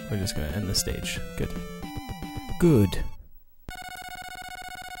 Oh, we're just gonna end the stage. Good. Good.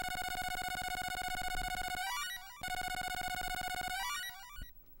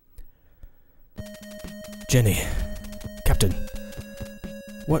 Jenny. Captain.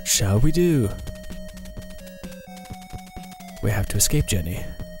 What shall we do? We have to escape, Jenny.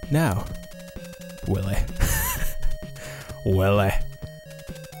 Now. Willie. Willie.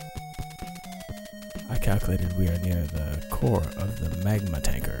 I calculated we are near the core of the magma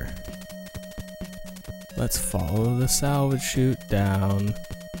tanker. Let's follow the salvage chute down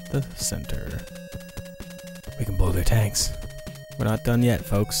the center. We can blow their tanks. We're not done yet,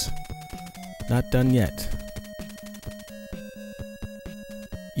 folks. Not done yet.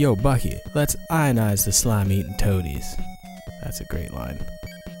 Yo, Bucky, let's ionize the slime-eating toadies. That's a great line.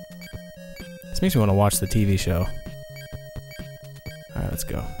 This makes me want to watch the TV show. Alright, let's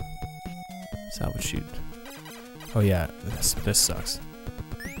go. Salvage chute. Oh yeah, this sucks.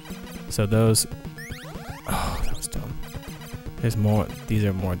 So those... Oh, that was dumb. There's more... These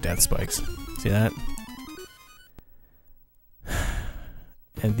are more death spikes. See that?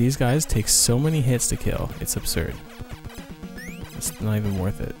 And these guys take so many hits to kill. It's absurd. It's not even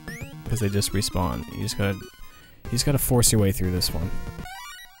worth it. Because they just respawn. You just gotta force your way through this one.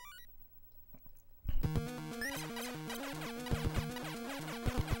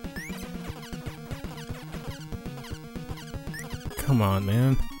 Come on,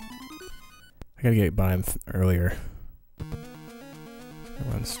 man. I gotta get by him earlier.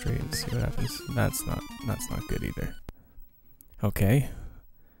 I'll run straight and see what happens. That's not good either. Okay.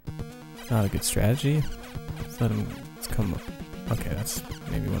 Not a good strategy. Let's let him come up. Okay, that's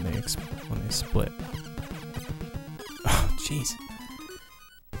maybe when they split. Oh, jeez.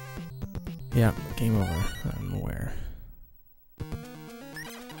 Yeah, game over. I'm aware.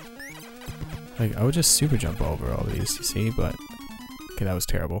 Like, I would just super jump over all these, you see, but... Okay, that was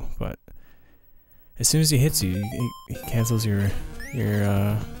terrible, but... As soon as he hits you, he cancels your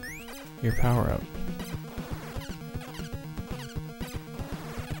power-up.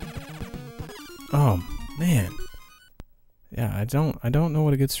 Oh, man. Yeah, I don't know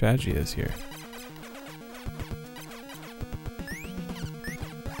what a good strategy is here.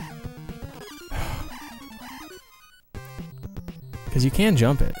 Because you can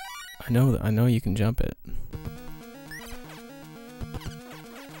jump it. I know you can jump it.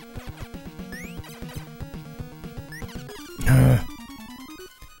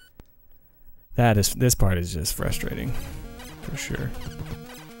 This part is just frustrating, for sure.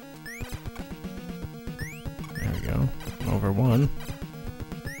 There we go. Over one.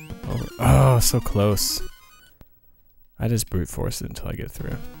 over. Oh, so close. I just brute force it until I get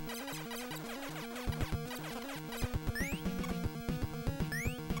through.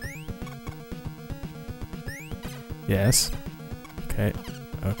 Yes. Okay.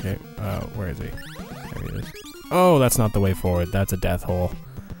 Okay. Where is he? There he is. Oh, that's not the way forward. That's a death hole.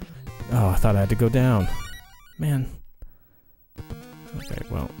 Oh, I thought I had to go down. Man. Okay,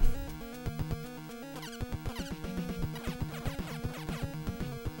 well.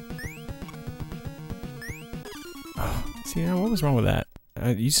 Oh, see, now what was wrung with that?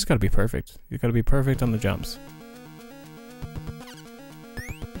 You just gotta be perfect. You gotta be perfect on the jumps.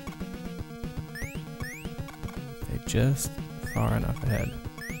 Stay just far enough ahead.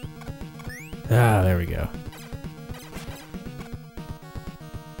 Ah, there we go.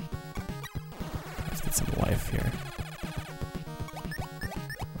 Let's get some life here.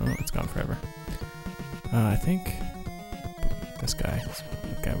 Oh, it's gone forever. I think this guy is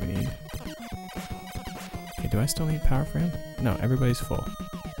the guy we need. Okay, do I still need power for him? No, everybody's full.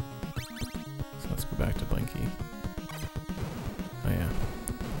 So let's go back to Blinky. Oh yeah.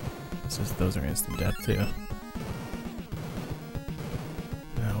 Those are instant death too.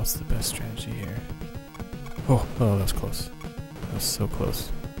 Now what's the best strategy here? Oh, that was close. That was so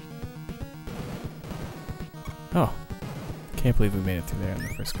close. Oh. Can't believe we made it through there in the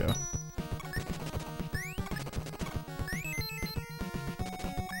first go.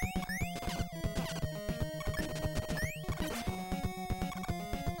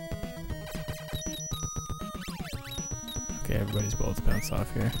 Okay, everybody's bullets bounce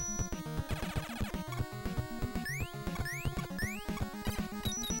off here.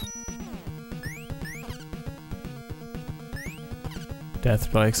 Death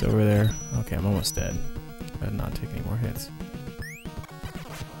spikes over there. Okay, I'm almost dead. Gotta not take any more hits.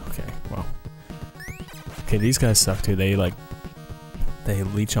 Okay, well. Okay, these guys suck too. They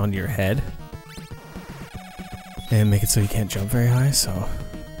leech onto your head and make it so you can't jump very high, so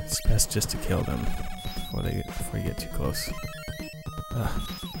it's best just to kill them before you get too close.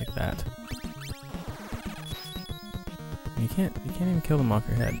 Like that. You can't even kill them off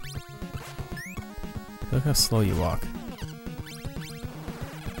your head. Look how slow you walk.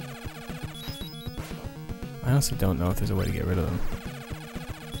 I honestly don't know if there's a way to get rid of them.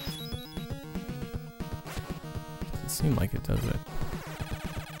 Doesn't seem like it, does it?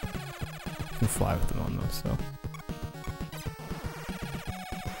 You can fly with them on those, so.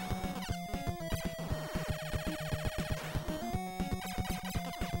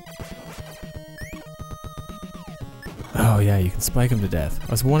 Oh yeah, you can spike them to death.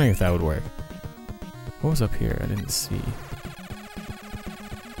 I was wondering if that would work. What was up here? I didn't see.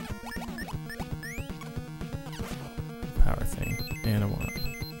 Power thing. And a one-up.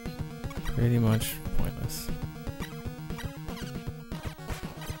 Pretty much pointless.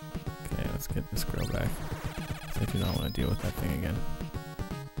 Okay, let's get this girl back. I do not want to deal with that thing again.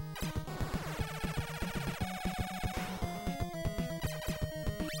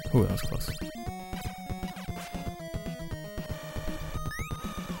 Ooh, that was close.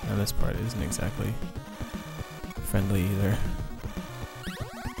 And this part isn't exactly friendly either.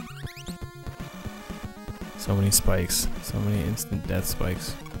 So many spikes. So many instant death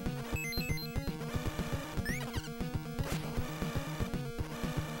spikes.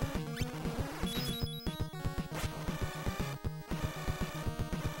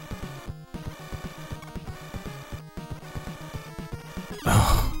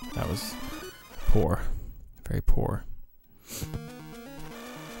 Oh, that was poor. Very poor.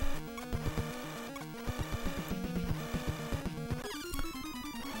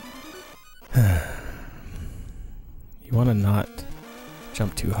 You want to not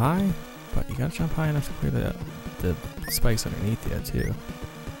jump too high, but you gotta jump high enough to clear the spikes underneath you too.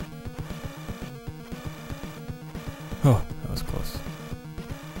 Oh, that was close.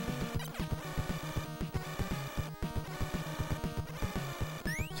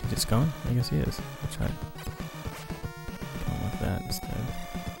 Is he just gone? I guess he is. I'll try going with that instead.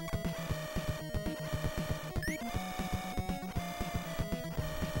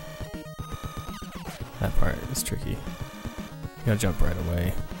 That part is tricky. You gotta jump right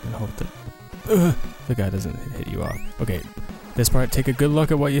away and hope that the guy doesn't hit you off. Okay, this part, take a good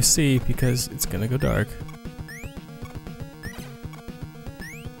look at what you see because it's gonna go dark.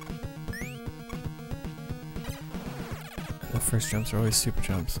 And the first jumps are always super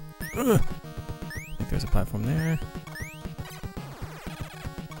jumps. I think there's a platform there.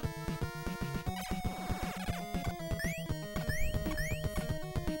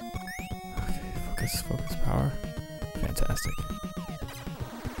 Focus power. Fantastic.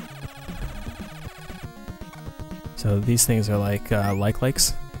 So these things are like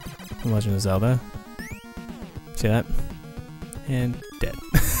lakes. from Legend of Zelda. See that? And dead.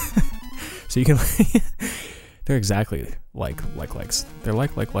 So you can they're exactly likes. They're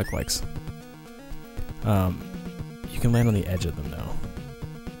likes. You can land on the edge of them though,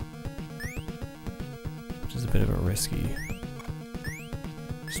 which is a bit of a risky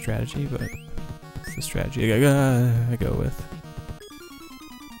strategy, but it's the strategy I go with.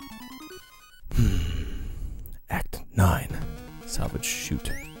 Act 9. Salvage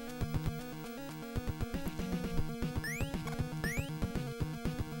shoot.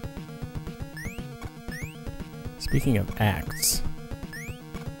 Speaking of acts,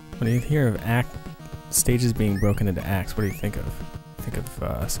 when you hear of stages being broken into acts, what do you think of? Think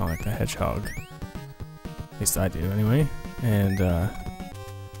of Sonic the Hedgehog. At least I do, anyway. And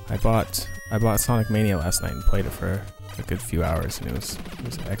I bought Sonic Mania last night and played it for a good few hours, and it was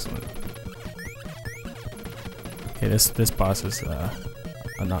excellent. Okay, this boss is a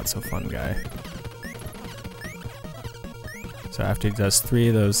not so fun guy. So after he does 3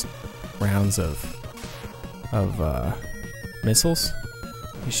 of those rounds of missiles,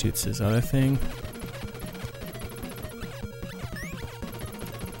 he shoots his other thing.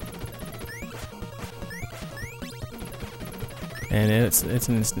 And it's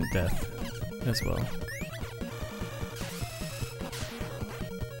an instant death as well.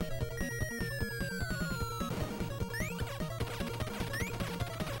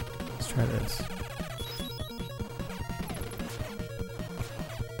 Let's try this.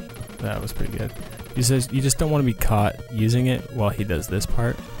 That was pretty good. He says you just don't want to be caught using it while he does this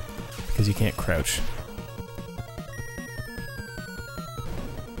part, because you can't crouch.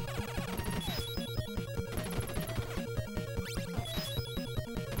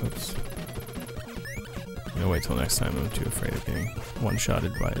 Oops. I'm gonna wait till next time. I'm too afraid of getting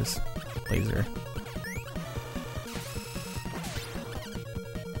one-shotted by his laser.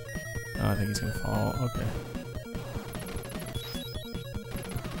 Oh, I think he's gonna fall. Okay.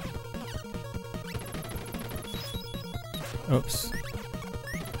 Oops.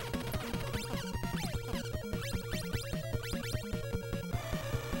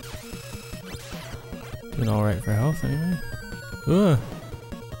 Doing alright for health anyway. Ugh.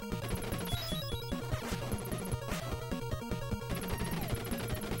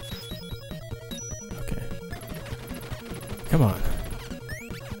 Okay. Come on.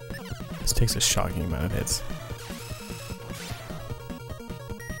 This takes a shocking amount of hits.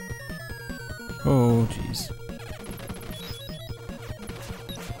 Oh, jeez.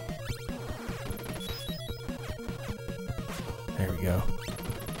 There we go.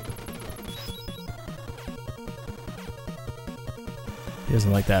 He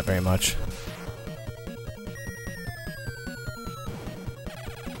doesn't like that very much.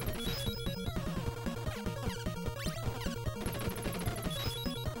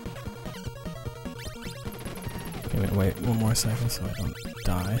 Okay, I'm gonna wait one more second so I don't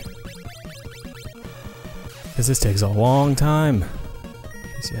die. Because this takes a long time. In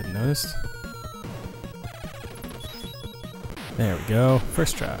case you hadn't noticed. There we go.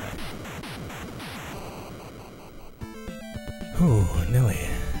 First try. Ooh, Nilly.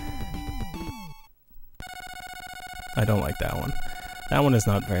 I don't like that one. That one is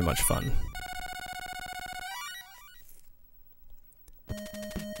not very much fun.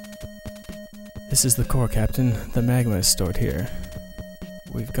 This is the core, Captain. The magma is stored here.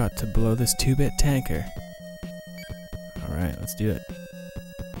 We've got to blow this 2-bit tanker. Alright, let's do it.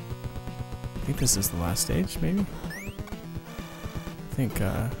 I think this is the last stage, maybe? I think,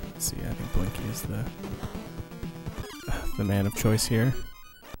 let's see, I think Blinky is the man of choice here.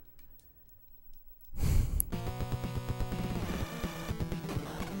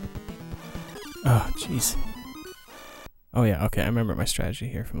 Oh, jeez. Oh yeah, okay, I remember my strategy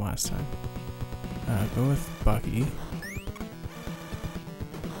here from last time. Go with Bucky.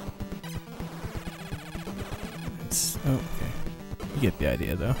 Oh, okay. You get the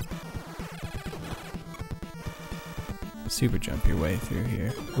idea, though. Super jump your way through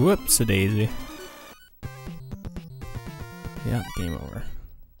here. Whoops-a-daisy. Yep, game over.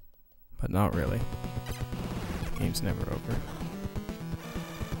 But not really. Game's never over.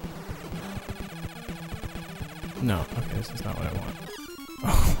 No, okay, this is not what I want.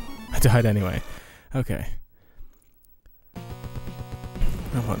 Oh, I died anyway. Okay.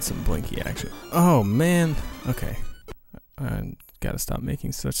 I want some Blinky action. Oh, man! Okay. I gotta stop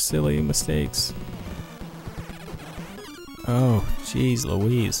making such silly mistakes. Oh, jeez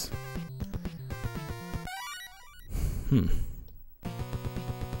Louise.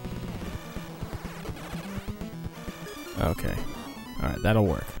 Okay. Alright, that'll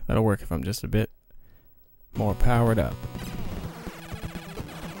work. That'll work if I'm just a bit more powered up.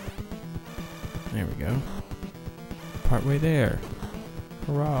 There we go. Partway there.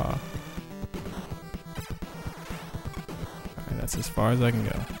 Hurrah. Alright, that's as far as I can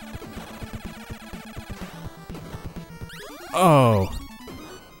go. Oh!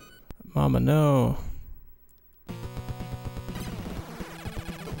 Mama, no.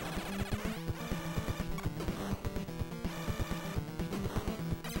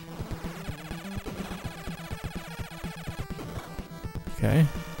 Okay.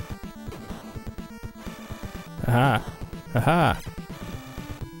 Haha! Haha!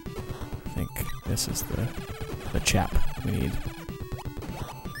 I think this is the chap we need.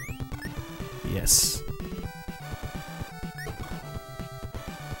 Yes.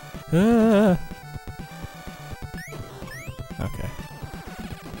 Ah! Okay.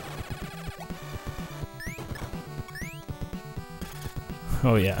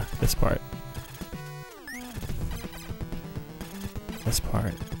 Oh yeah, this part. This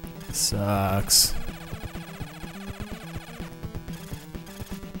part sucks.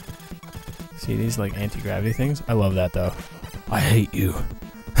 See these like anti-gravity things? I love that though. I hate you.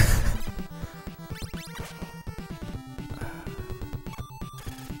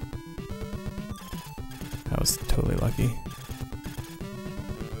 That was totally lucky.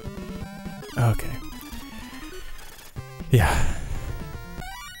 Okay. Yeah.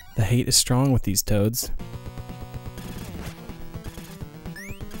 The hate is strong with these toads.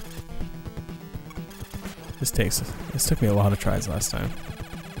 This took me a lot of tries last time.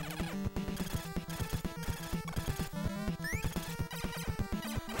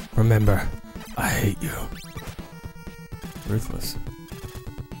 Remember, I hate you. Ruthless.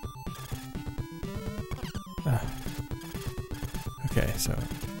 Ah. Okay, so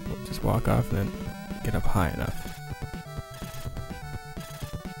we'll just walk off and then get up high enough.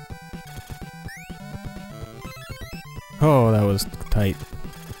 Oh, that was tight.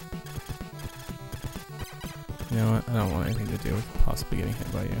 You know what? I don't want anything to do with possibly getting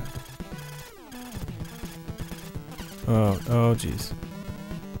hit by you. Oh jeez.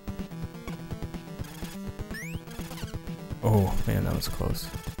 Oh man, that was close.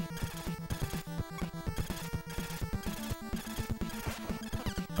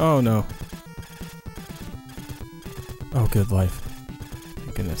 Oh no. Oh, good life.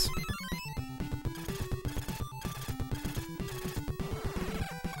 Thank goodness.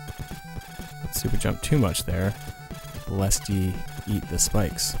 Super jump too much there, lest ye eat the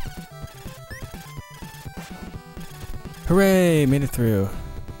spikes. Hooray! Made it through.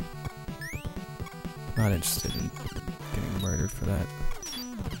 Not interested in getting murdered for that.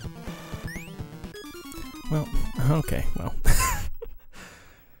 Well, okay, well.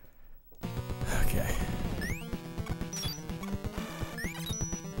 Okay.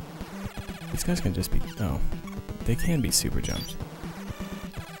 These guys can just be... oh. They can be super jumped.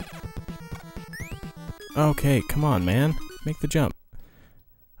 Okay, come on, man. Make the jump.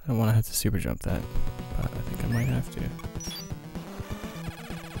 I don't want to have to super jump that, but I think I might have to.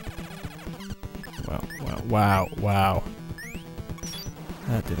 Wow.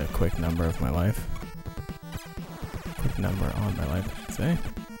 That did a quick number of my life. Quick number on my life, I should say.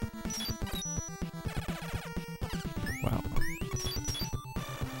 Wow.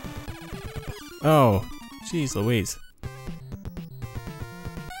 Oh, jeez Louise.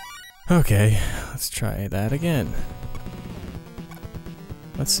 Okay, let's try that again.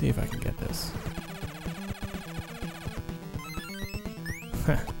 Let's see if I can get this.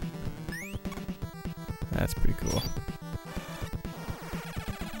 That's pretty cool.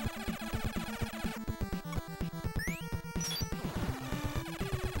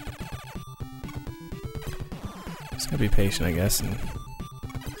 Just gotta be patient, I guess. And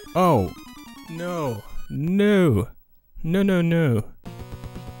oh no, no, no, no, no.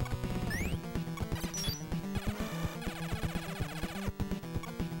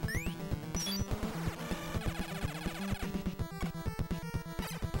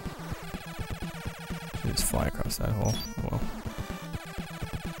 Just fly across that hole. Oh well.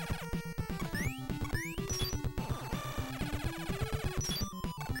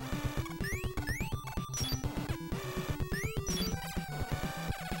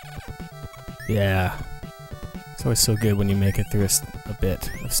 Yeah. It's always so good when you make it through a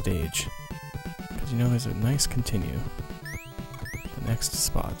bit of stage. Because you know there's a nice continue. The next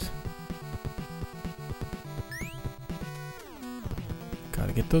spot.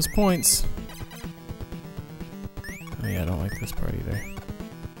 Gotta get those points. Oh yeah, I don't like this part either.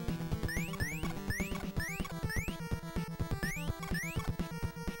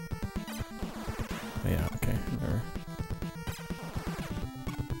 Oh yeah, okay, whatever.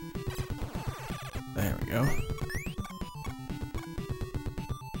 There we go.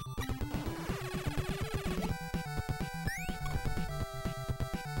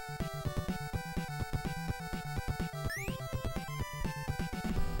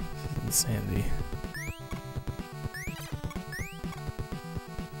 insanity.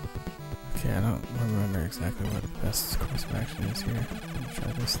 Okay, I don't remember exactly what the best course of action is here. Let me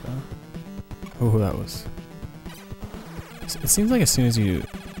try this though. Oh, that was... It seems like as soon as you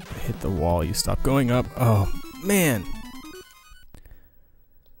hit the wall, you stop going up. Oh, man!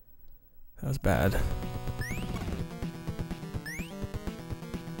 That was bad.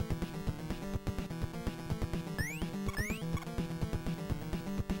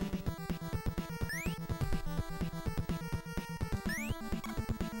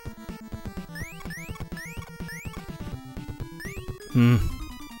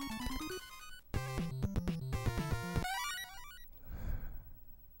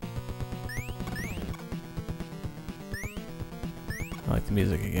 I like the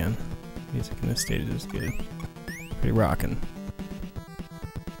music again. Music in this stage is good. Pretty rockin'.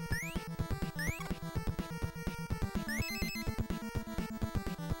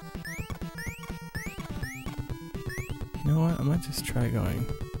 You know what? I might just try going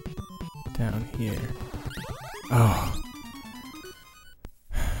down here. Oh.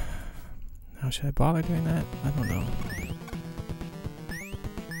 Now, should I bother doing that? I don't know.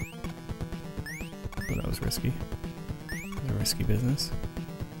 Oh, that was risky. That was a risky business.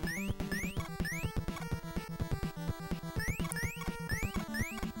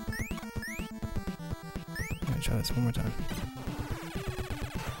 I'm gonna try this one more time.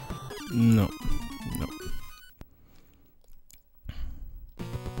 No. Nope.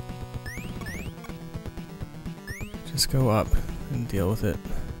 Just go up and deal with it.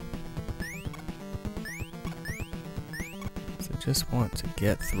 So just want to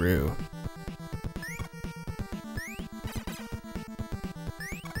get through.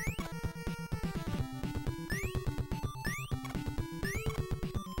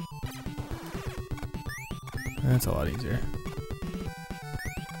 That's a lot easier.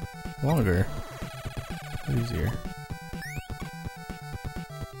 Longer. But easier.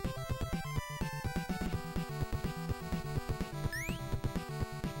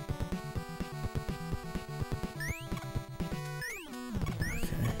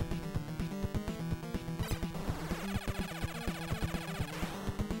 Okay.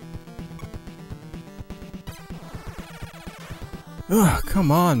 Ugh,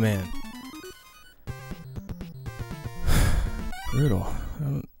 come on, man. Brutal.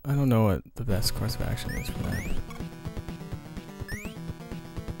 I don't know what the best course of action is for that.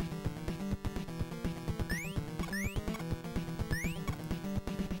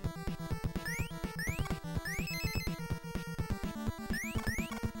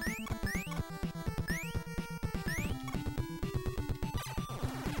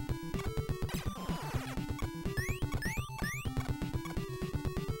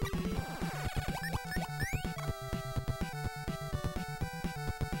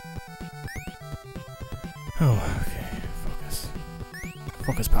 Oh, okay. Focus.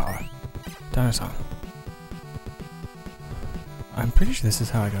 Focus power. Dinosaur. I'm pretty sure this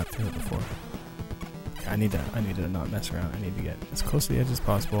is how I got through it before. Okay, I need to not mess around. I need to get as close to the edge as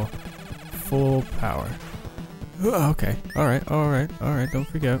possible. Full power. Oh, okay. Alright, alright, alright. Don't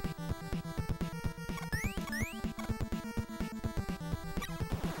freak out.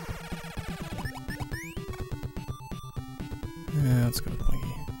 Yeah, let's go with Bucky.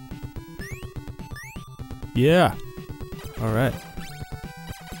 Yeah! Alright.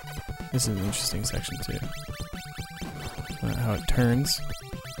 This is an interesting section too. How it turns.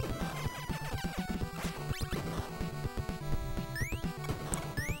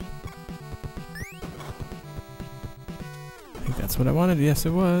 I think that's what I wanted. Yes,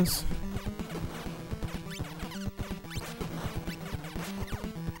 it was.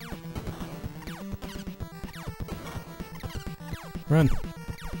 Run.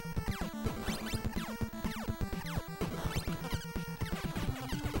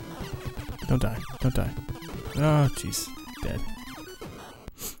 Don't die. Don't die. Oh, jeez. Dead.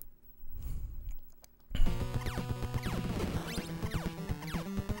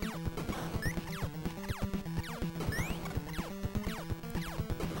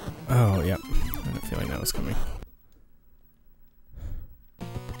 Oh, yep. I had a feeling that was coming.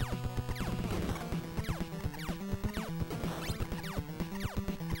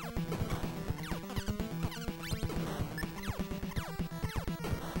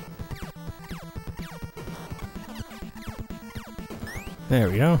 There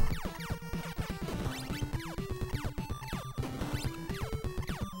we go.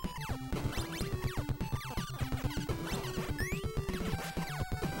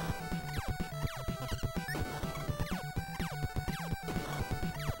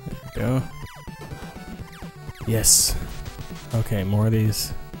 There we go. Yes. Okay, more of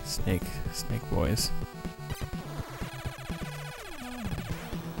these Snake boys.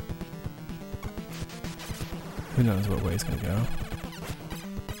 Who knows what way it's gonna go?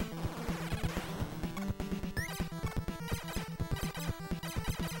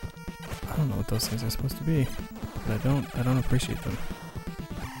 I don't know what those things are supposed to be, but I don't appreciate them.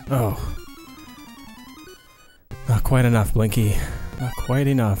 Oh. Not quite enough, Blinky. Not quite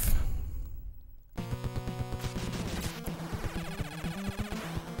enough.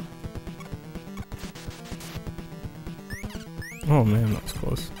 Oh man, that was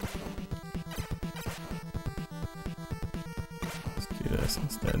close. Let's do this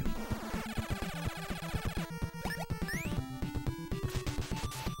instead.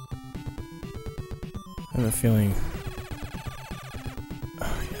 I have a feeling...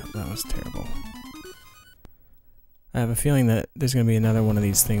 Oh yeah, that was terrible. I have a feeling that there's going to be another one of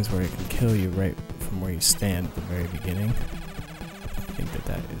these things where it can kill you right from where you stand at the very beginning. I think that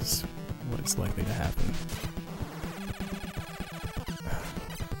that is what is likely to happen.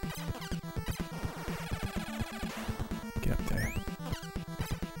 Get up there.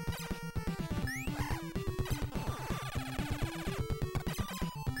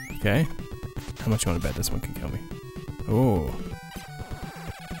 Okay. How much you want to bet this one can kill me? Oh.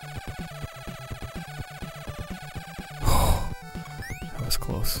 That was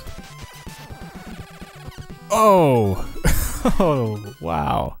close. Oh! Oh,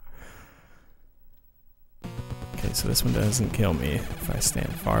 wow. Okay, so this one doesn't kill me if I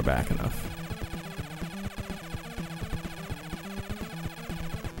stand far back enough.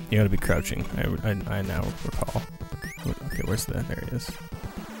 You gotta be crouching, I now recall. Okay, where's the... There he is.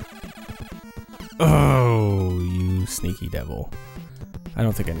 Oh, you sneaky devil. I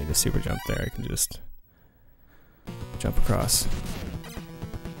don't think I need a super jump there, I can just jump across.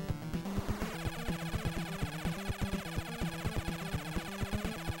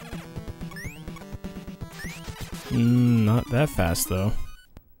 Not that fast, though.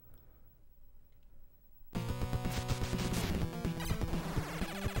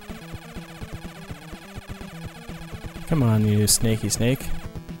 Come on, you snaky snake.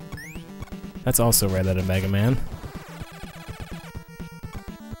 That's also right out of Mega Man.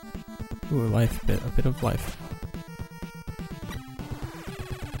 Ooh, life, a bit of life.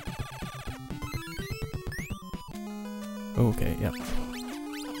 Okay, yep.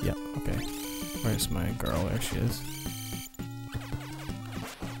 Yep, okay. Where's my girl? There she is.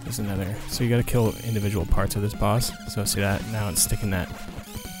 There's another. So you gotta kill individual parts of this boss. So see that? Now it's sticking that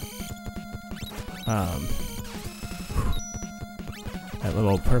that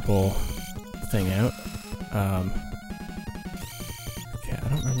little purple thing out. Okay, I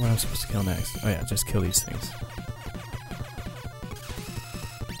don't remember what I'm supposed to kill next. Oh yeah, just kill these things.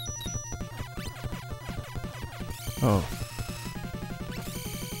 Oh.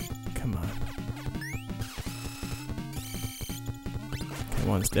 Come on. Okay,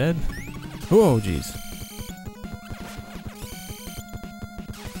 one's dead. Oh, jeez.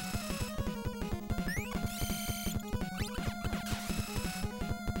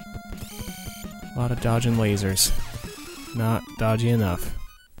 A lot of dodging lasers. Not dodgy enough.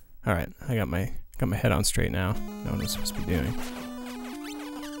 Alright, I got my head on straight now. Know what I'm supposed to be doing.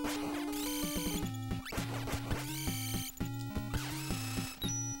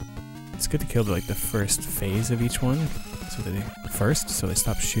 It's good to kill like the first phase of each one. So they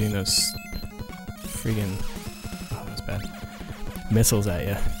stop shooting those friggin' oh, that's bad. Missiles at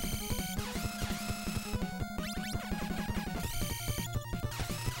you.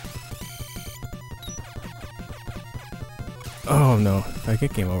 Oh no, if I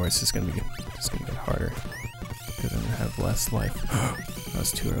get game over, it's just gonna get harder. Because I'm gonna have less life. That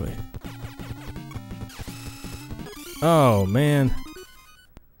was too early. Oh man.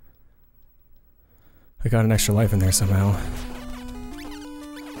 I got an extra life in there somehow.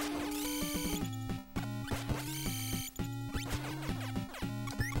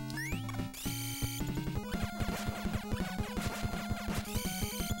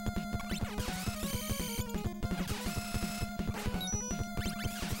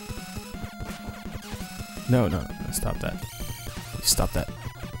 No, no, no, stop that. You stop that.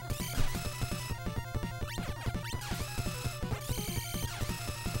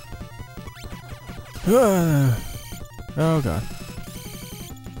 Oh god.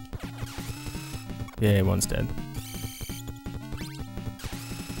 Yeah, one's dead.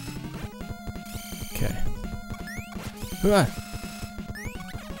 Okay.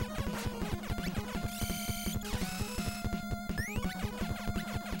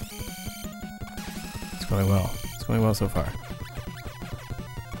 It's going well. It's going well so far.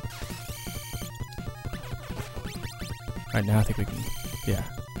 Alright, now I think we can... Yeah.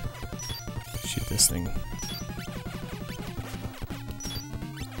 this thing.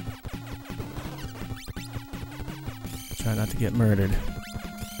 Try not to get murdered.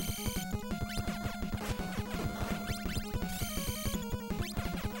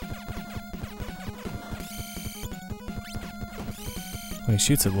 When he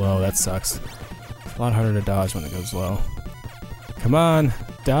shoots it low, that sucks. It's a lot harder to dodge when it goes low. Come on,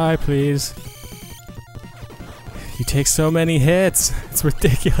 die please. You take so many hits. It's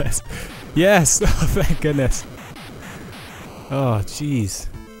ridiculous. Yes, oh thank goodness. Oh jeez.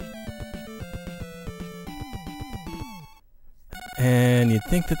 And you'd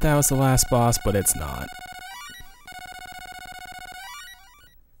think that that was the last boss, but it's not.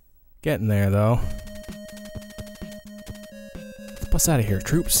 Getting there though. Let's bust out of here,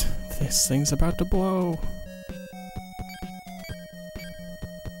 troops. This thing's about to blow.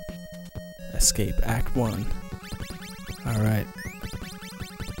 Escape Act 1. Alright.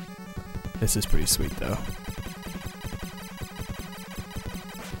 This is pretty sweet though.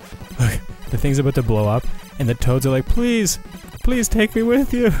 Look, the thing's about to blow up, and the toads are like, please! Please take me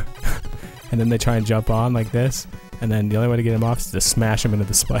with you! And then they try and jump on like this, and then the only way to get him off is to smash him into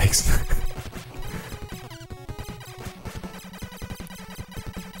the spikes.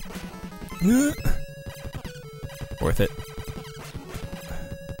 Worth it.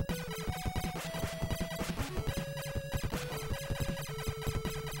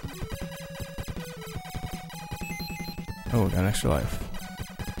 Oh, we got an extra life.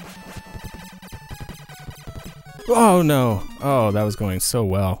 Oh no! Oh, that was going so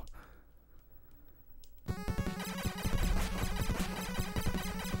well.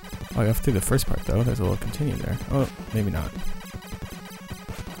 Oh, I got through the first part though. There's a little continue there. Oh, maybe not.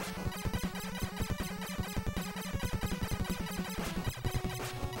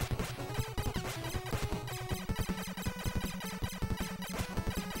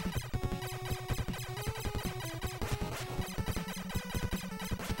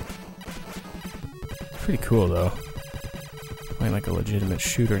 Pretty cool though. Playing like a legitimate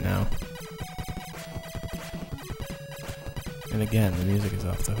shooter now. And again, the music is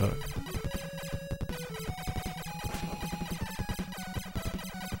off the hook.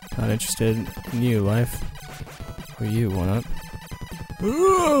 Not interested in you, life. Or you, 1-up.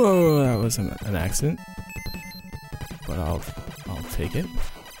 Ooh, that was an accident. But I'll take it.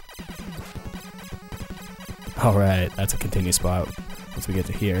 Alright, that's a continue spot once we get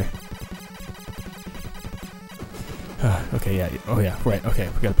to here. Okay, yeah, oh yeah, right, okay,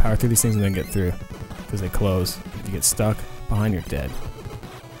 we gotta power through these things and then get through, because they close. If you get stuck behind, you're dead.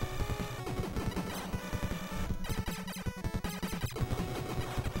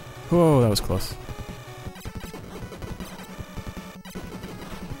 Whoa, that was close.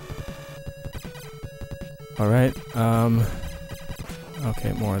 Alright,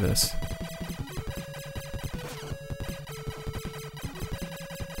 okay, more of this.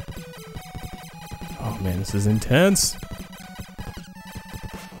 Oh man, this is intense!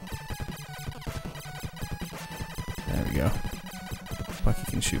 There we go.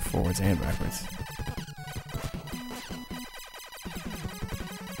 Bucky can shoot forwards and backwards.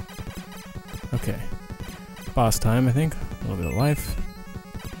 Okay. Boss time, I think. A little bit of life.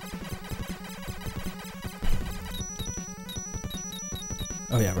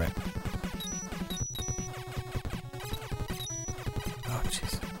 Oh yeah, right. Oh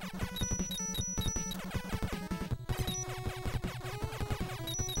jeez.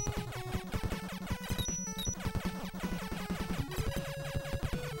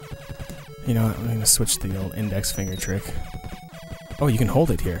 You know what, I'm gonna switch to the old index finger trick. Oh, you can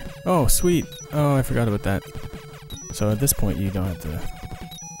hold it here. Oh, sweet. Oh, I forgot about that. So at this point, you don't have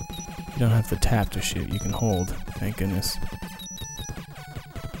to tap to shoot. You can hold. Thank goodness.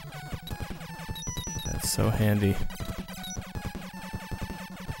 That's so handy.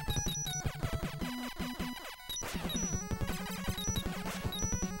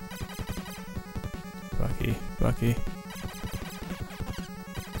 Bucky, Bucky.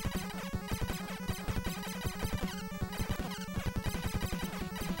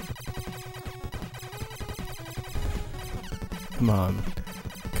 Come on.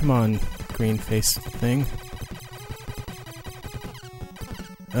 Come on, green face thing.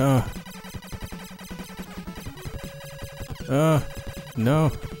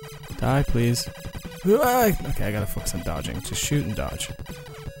 No. Die, please. Okay, I gotta focus on dodging. Just shoot and dodge.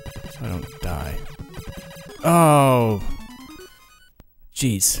 So I don't die. Oh!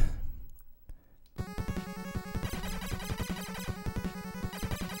 Jeez.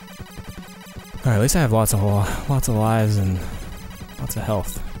 Alright, at least I have lots of lives and lots of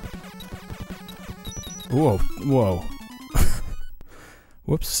health. Whoa, whoa.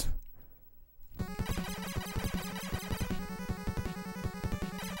 Whoops.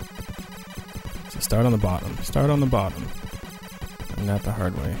 start on the bottom. Start on the bottom. And not the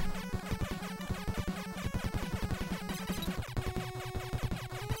hard way.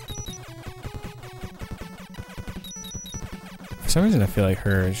 For some reason I feel like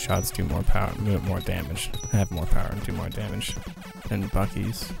her shots do more power, more damage. Have more power and do more damage than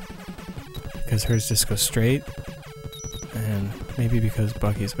Bucky's. Because hers just go straight. And maybe because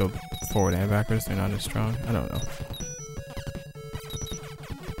Bucky's go forward and backwards, they're not as strong. I don't know.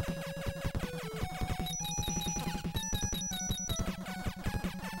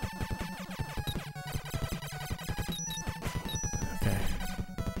 Okay.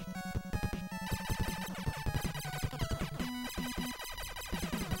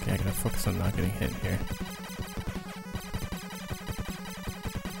 Okay, I gotta focus on not getting hit here.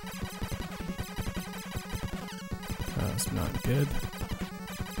 That's not good.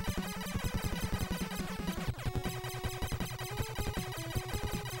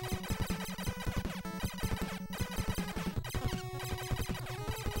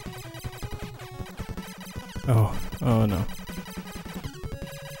 Oh no.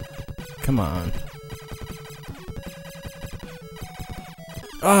 Come on.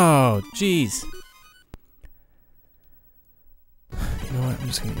 Oh, jeez. You know what? I'm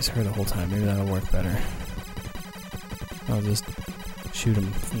just gonna use her the whole time. Maybe that'll work better. I'll just shoot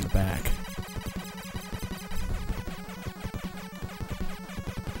him from the back.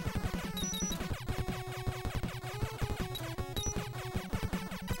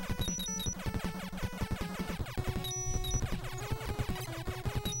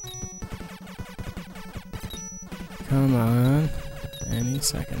 Come on. Any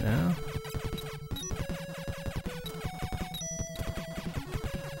second now.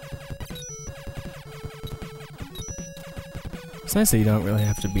 It's nice that you don't really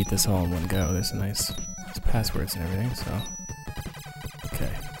have to beat this all in one go. There's nice passwords and everything, so.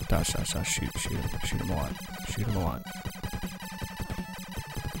 Okay. Dodge, dodge, dodge, shoot him. Shoot him a lot. Shoot him a lot.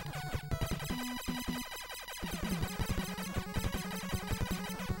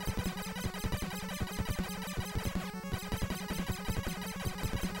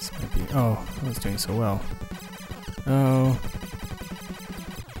 This might be. Oh, I was doing so well. Oh.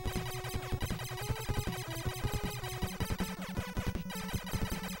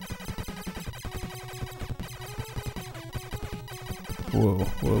 Whoa,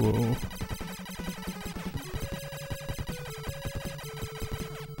 whoa, whoa.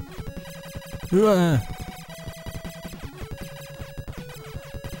 You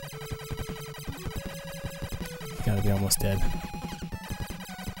gotta be almost dead.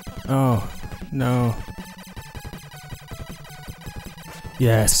 Oh, no.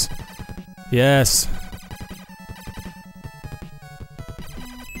 Yes. Yes.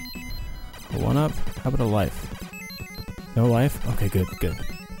 A 1-up? How about a life? No life? Okay, good, good.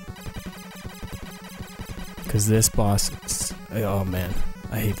 Because this boss... Oh, man.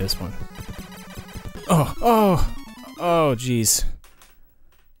 I hate this one. Oh, oh! Oh, jeez.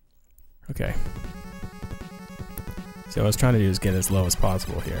 Okay. So what I was trying to do is get as low as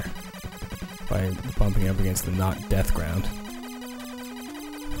possible here. By bumping up against the not death ground.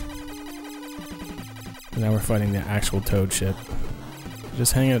 And now we're fighting the actual toad ship.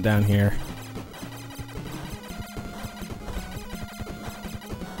 Just hang out down here.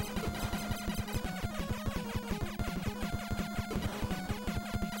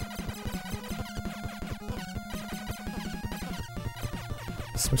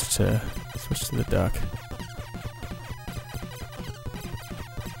 Switch to the duck.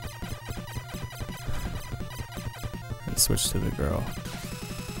 And switch to the girl.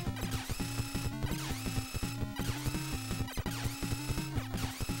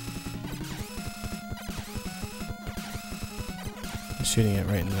 I'm shooting it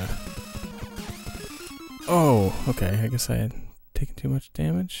right in the... Oh, okay, I guess I had taken too much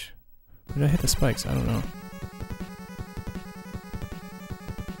damage. Or did I hit the spikes? I don't know.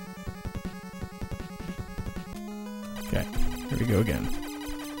 Okay, here we go again.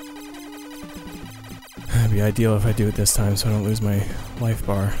 It'd be ideal if I do it this time so I don't lose my life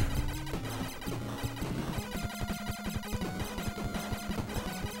bar.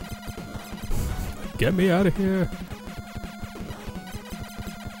 Get me out of here!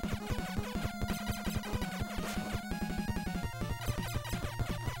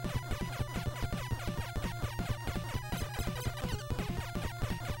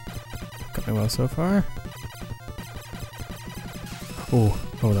 Going well so far. Oh,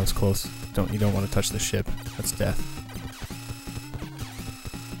 oh, that was close. You don't want to touch the ship. That's death.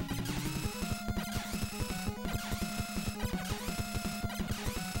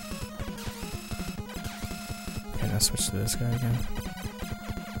 Okay, now switch to this guy again.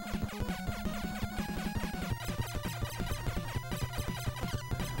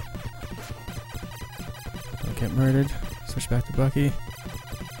 get murdered. Switch back to Bucky.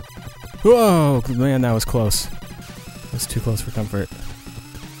 Whoa! Man, that was close. That's too close for comfort.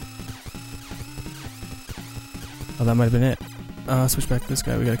 Oh, that might have been it. Switch back to this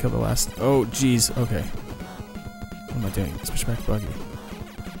guy. We gotta kill the last. Oh, jeez. Okay. What am I doing? Switch back to Bucky.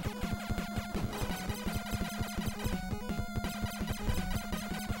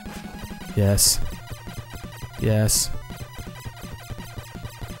 Yes. Yes.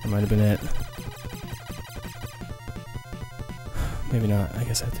 That might have been it. Maybe not. I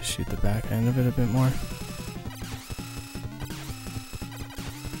guess I have to shoot the back end of it a bit more.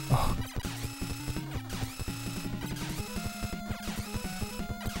 Oh.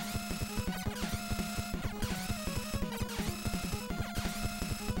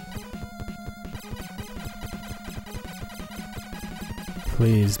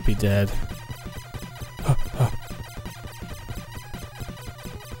 Please be dead.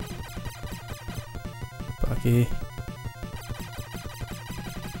 Bucky.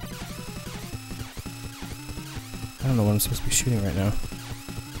 I don't know what I'm supposed to be shooting right now.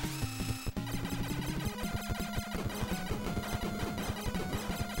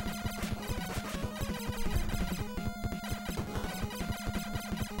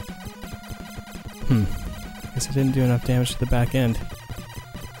 Guess I didn't do enough damage to the back end.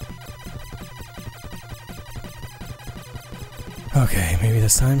 Okay, maybe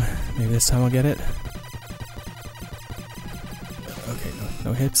this time I'll get it. Okay,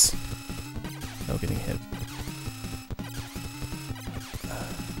 no hits. No getting hit.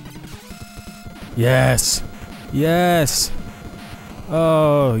 Yes! Yes!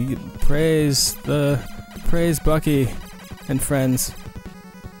 Oh, you praise Bucky and friends.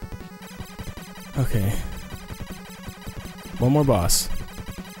 Okay. One more boss.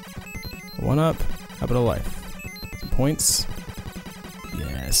 One up. How about a life? Some points.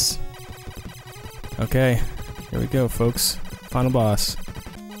 Yes. Okay. Here we go, folks. Final boss.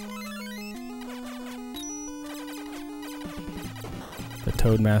 The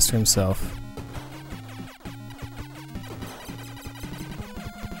Toad Master himself.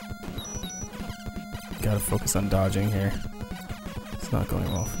 Gotta focus on dodging here. It's not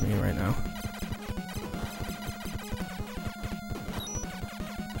going well for me right now.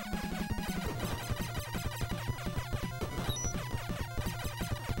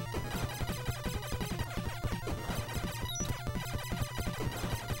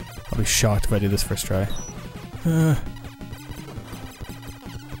 I'll be shocked if I do this first try.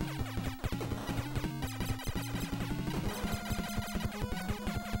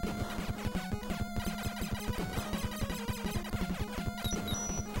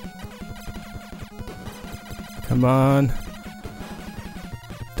 Come on.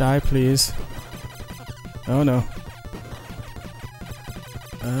 Die, please. Oh no.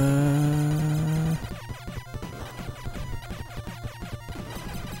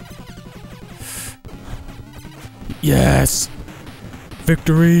 Yes!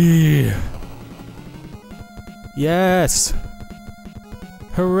 Victory! Yes!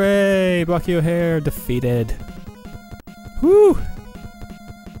 Hooray! Bucky O'Hare defeated. Woo!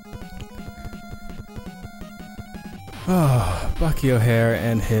 Oh, Bucky O'Hare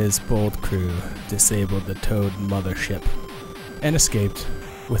and his bold crew disabled the Toad mothership and escaped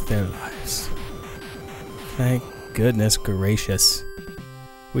with their lives. Thank goodness gracious.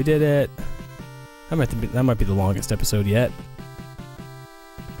 We did it. That might be the longest episode yet.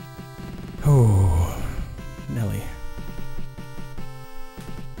 Oh, Nelly.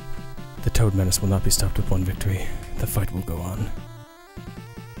 The Toad Menace will not be stopped with one victory. The fight will go on.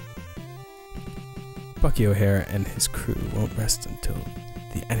 Bucky O'Hare and his crew won't rest until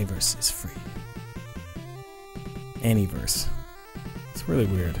the Aniverse is free. Aniverse. It's really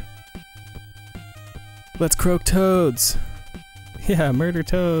weird. Let's croak toads! Yeah, murder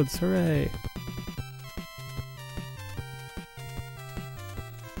toads, hooray!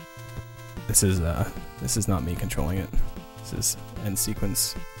 This is not me controlling it. This is end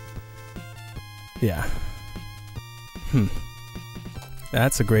sequence. Yeah.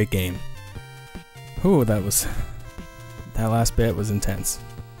 That's a great game. Ooh, that last bit was intense.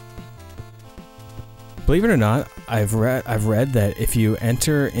 Believe it or not, I've read that if you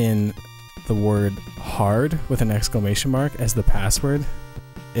enter in the word hard with an exclamation mark as the password,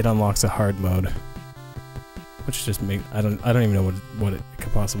 it unlocks a hard mode. Which just I don't even know what it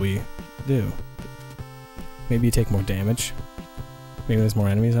could possibly do. Maybe you take more damage. Maybe there's more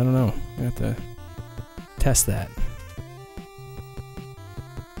enemies, I don't know. You have to test that.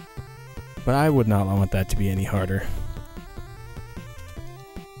 But I would not want that to be any harder.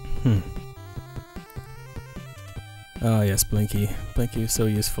 Oh yes, Blinky. Blinky is so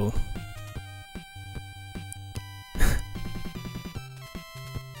useful.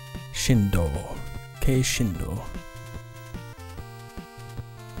 Shindo. K Shindo.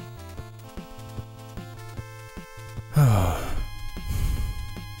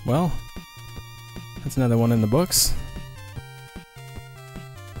 Well, that's another one in the books.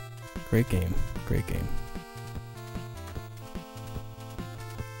 Great game. Great game.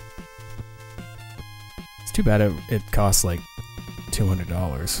 It's too bad it costs like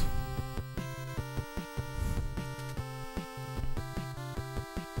 $200.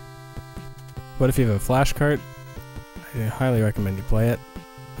 But if you have a flash cart, I highly recommend you play it.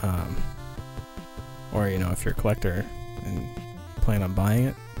 Or, you know, if you're a collector and plan on buying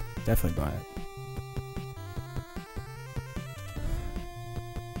it, definitely buy it.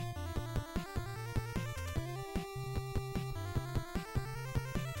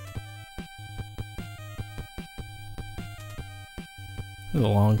 There's a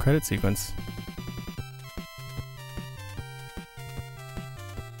long credit sequence.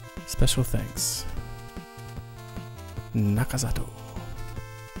 Special thanks. Nakazato.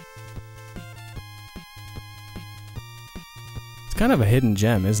 It's kind of a hidden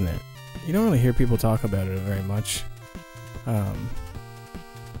gem, isn't it? You don't really hear people talk about it very much.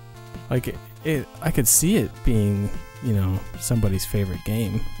 Like I could see it being, you know, somebody's favorite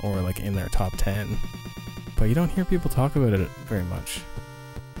game or like in their top 10, but you don't hear people talk about it very much.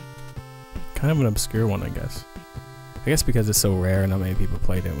 Kind of an obscure one, I guess. I guess because it's so rare, not many people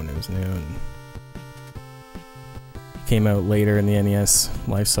played it when it was new and came out later in the NES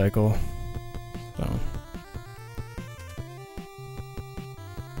life cycle. So,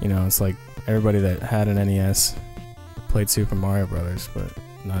 you know, it's like everybody that had an NES played Super Mario Brothers, but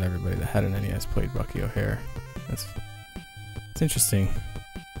not everybody that had an NES played Bucky or Hare. It's interesting.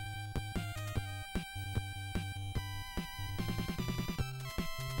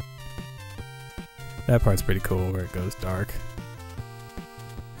 That part's pretty cool where it goes dark.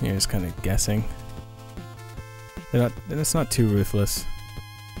 You're just kind of guessing. It's not too ruthless.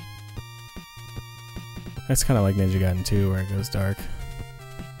 That's kind of like Ninja Gaiden 2 where it goes dark.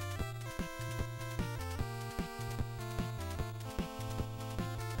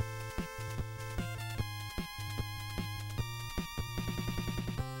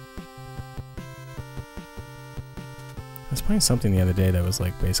 I was playing something the other day that was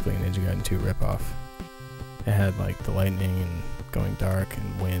like basically a Ninja Gaiden 2 ripoff. It had like the lightning and going dark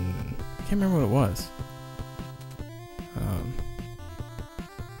and wind, and I can't remember what it was.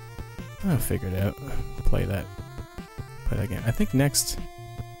 I'll figure it out. Play that game. I think next,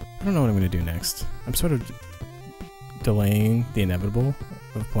 I don't know what I'm going to do next. I'm sort of delaying the inevitable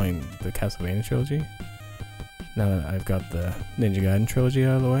of playing the Castlevania trilogy. Now that I've got the Ninja Gaiden trilogy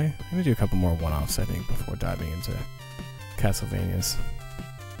out of the way, I'm going to do a couple more one-offs, I think, before diving into Castlevanias.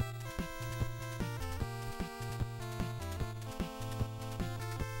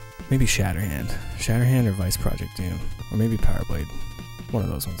 Maybe Shatterhand. Shatterhand or Vice Project Doom. Or maybe Power Blade. One of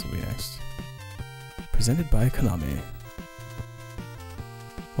those ones will be next. Presented by Konami.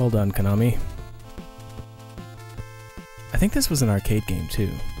 Well done, Konami. I think this was an arcade game too.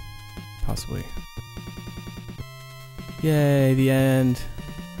 Possibly. Yay, the end.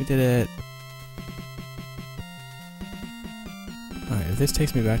 We did it. Alright, if this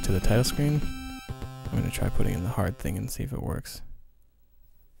takes me back to the title screen, I'm going to try putting in the hard thing and see if it works.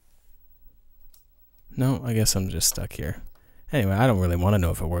 No, I guess I'm just stuck here. Anyway, I don't really want to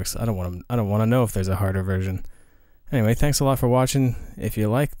know if it works. I don't want to know if there's a harder version. Anyway, thanks a lot for watching. If you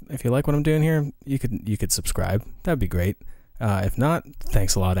like what I'm doing here, you could subscribe. That'd be great. If not,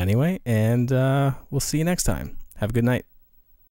 thanks a lot anyway, and we'll see you next time. Have a good night.